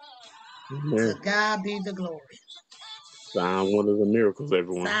 To Amen. God be the glory. Sign wonders and miracles,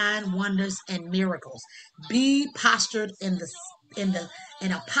 everyone. Sign, wonders, and miracles. Be postured in the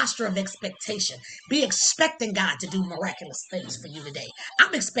in a posture of expectation. Be expecting God to do miraculous things for you today.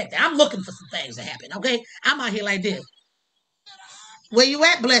 I'm expecting. I'm looking for some things to happen. Okay, I'm out here like this. Where you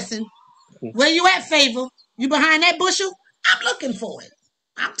at, blessing? Where you at, favor? You behind that bushel? I'm looking for it.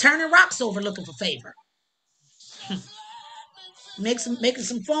 I'm turning rocks over looking for favor. Making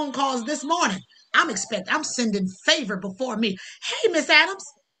some phone calls this morning. I'm sending favor before me. Hey, Miss Adams,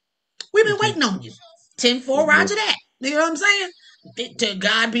 we've been waiting on you. 10-4, Roger Amen. that. You know what I'm saying? To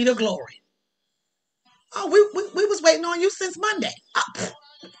God be the glory. Oh, we was waiting on you since Monday. Oh,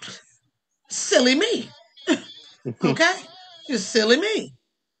 silly me. Okay? You're silly me.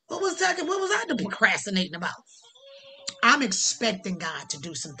 What was I procrastinating about? I'm expecting God to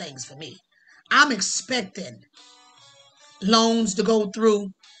do some things for me. I'm expecting loans to go through,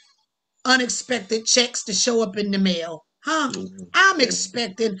 unexpected checks to show up in the mail. Huh? I'm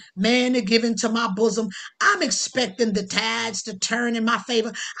expecting man to give into my bosom. I'm expecting the tides to turn in my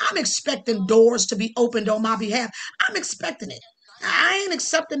favor. I'm expecting doors to be opened on my behalf. I'm expecting it. I ain't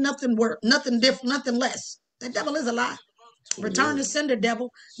accepting nothing worth, nothing different, nothing less. The devil is a lie. Return to Amen. sender,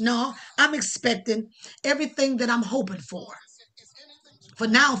 devil. No, I'm expecting everything that I'm hoping for. For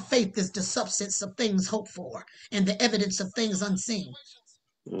now, faith is the substance of things hoped for and the evidence of things unseen.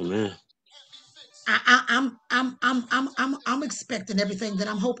 Amen. I'm expecting everything that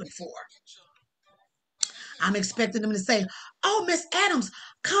I'm hoping for. I'm expecting them to say, "Oh, Miss Adams,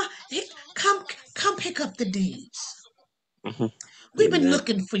 come, come, come pick up the deeds. We've been Amen.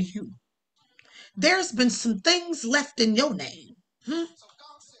 looking for you. There's been some things left in your name." Hmm?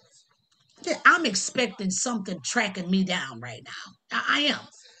 Yeah, I'm expecting something tracking me down right now. I am.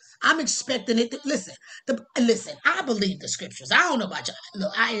 I'm expecting it. Listen, listen. I believe the scriptures. I don't know about you.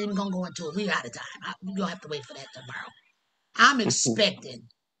 Look, I ain't even gonna go into it. We out of time. You're gonna have to wait for that tomorrow. I'm expecting.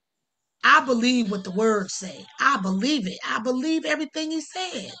 I believe what the words say. I believe it. I believe everything he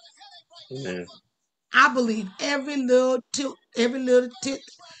said. Amen. I believe every little tilt, every little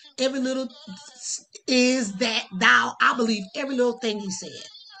is that thou. I believe every little thing he said.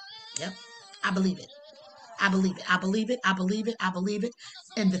 Yep. I believe it. I believe it. I believe it. I believe it. I believe it.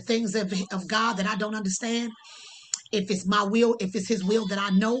 And the things of God that I don't understand, if it's my will, if it's his will that I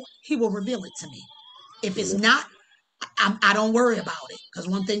know, he will reveal it to me. If it's Amen. not, I don't worry about it. Because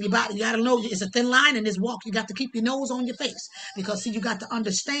one thing about it, you got to know it's a thin line in this walk. You got to keep your nose on your face. Because see, you got to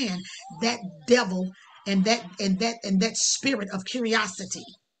understand that devil and that spirit of curiosity.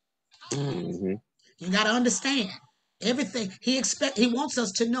 Mm-hmm. You got to understand everything. He wants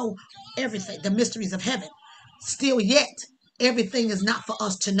us to know everything, the mysteries of heaven. Still yet, everything is not for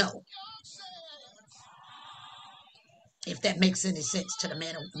us to know. If that makes any sense to the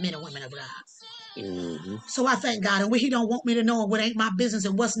men and women of God. Mm-hmm. So I thank God. And what he don't want me to know and what ain't my business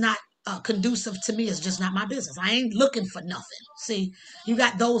and what's not conducive to me is just not my business. I ain't looking for nothing. See, you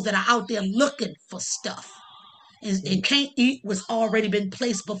got those that are out there looking for stuff and can't eat what's already been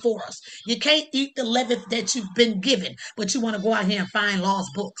placed before us. You can't eat the leaven that you've been given, but you want to go out here and find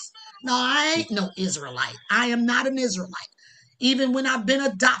lost books. No, I ain't no Israelite. I am not an Israelite. Even when I've been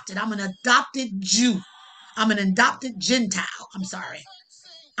adopted, I'm an adopted Jew. I'm an adopted Gentile. I'm sorry.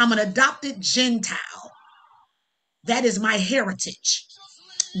 I'm an adopted Gentile. That is my heritage.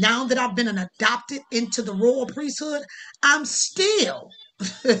 Now that I've been adopted into the royal priesthood, I'm still,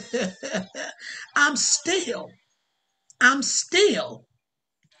 I'm still, I'm still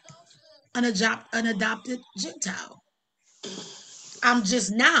an adopted Gentile. I'm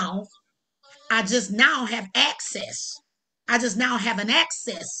just now, I just now have access. I just now have an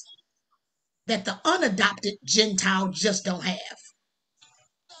access that the unadopted Gentile just don't have.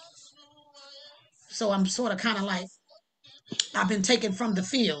 So I'm sort of kind of like, I've been taken from the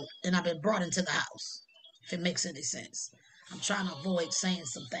field and I've been brought into the house, if it makes any sense. I'm trying to avoid saying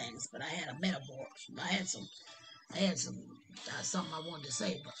some things, but I had a metaphor. I had some something I wanted to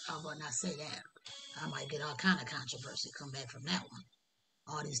say, but I will not say that. I might get all kind of controversy come back from that one.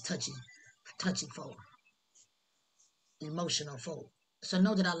 All these touchy folk, emotional folk. So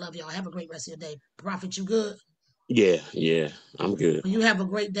know that I love y'all. Have a great rest of your day. Prophet, you good? Yeah, yeah. I'm good. Well, you have a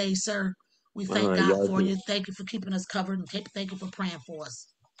great day, sir. We All thank right, God y'all for too. you. Thank you for keeping us covered and thank you for praying for us.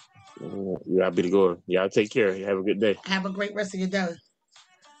 Y'all be the glory. Y'all take care. Have a good day. Have a great rest of your day.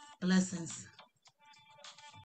 Blessings.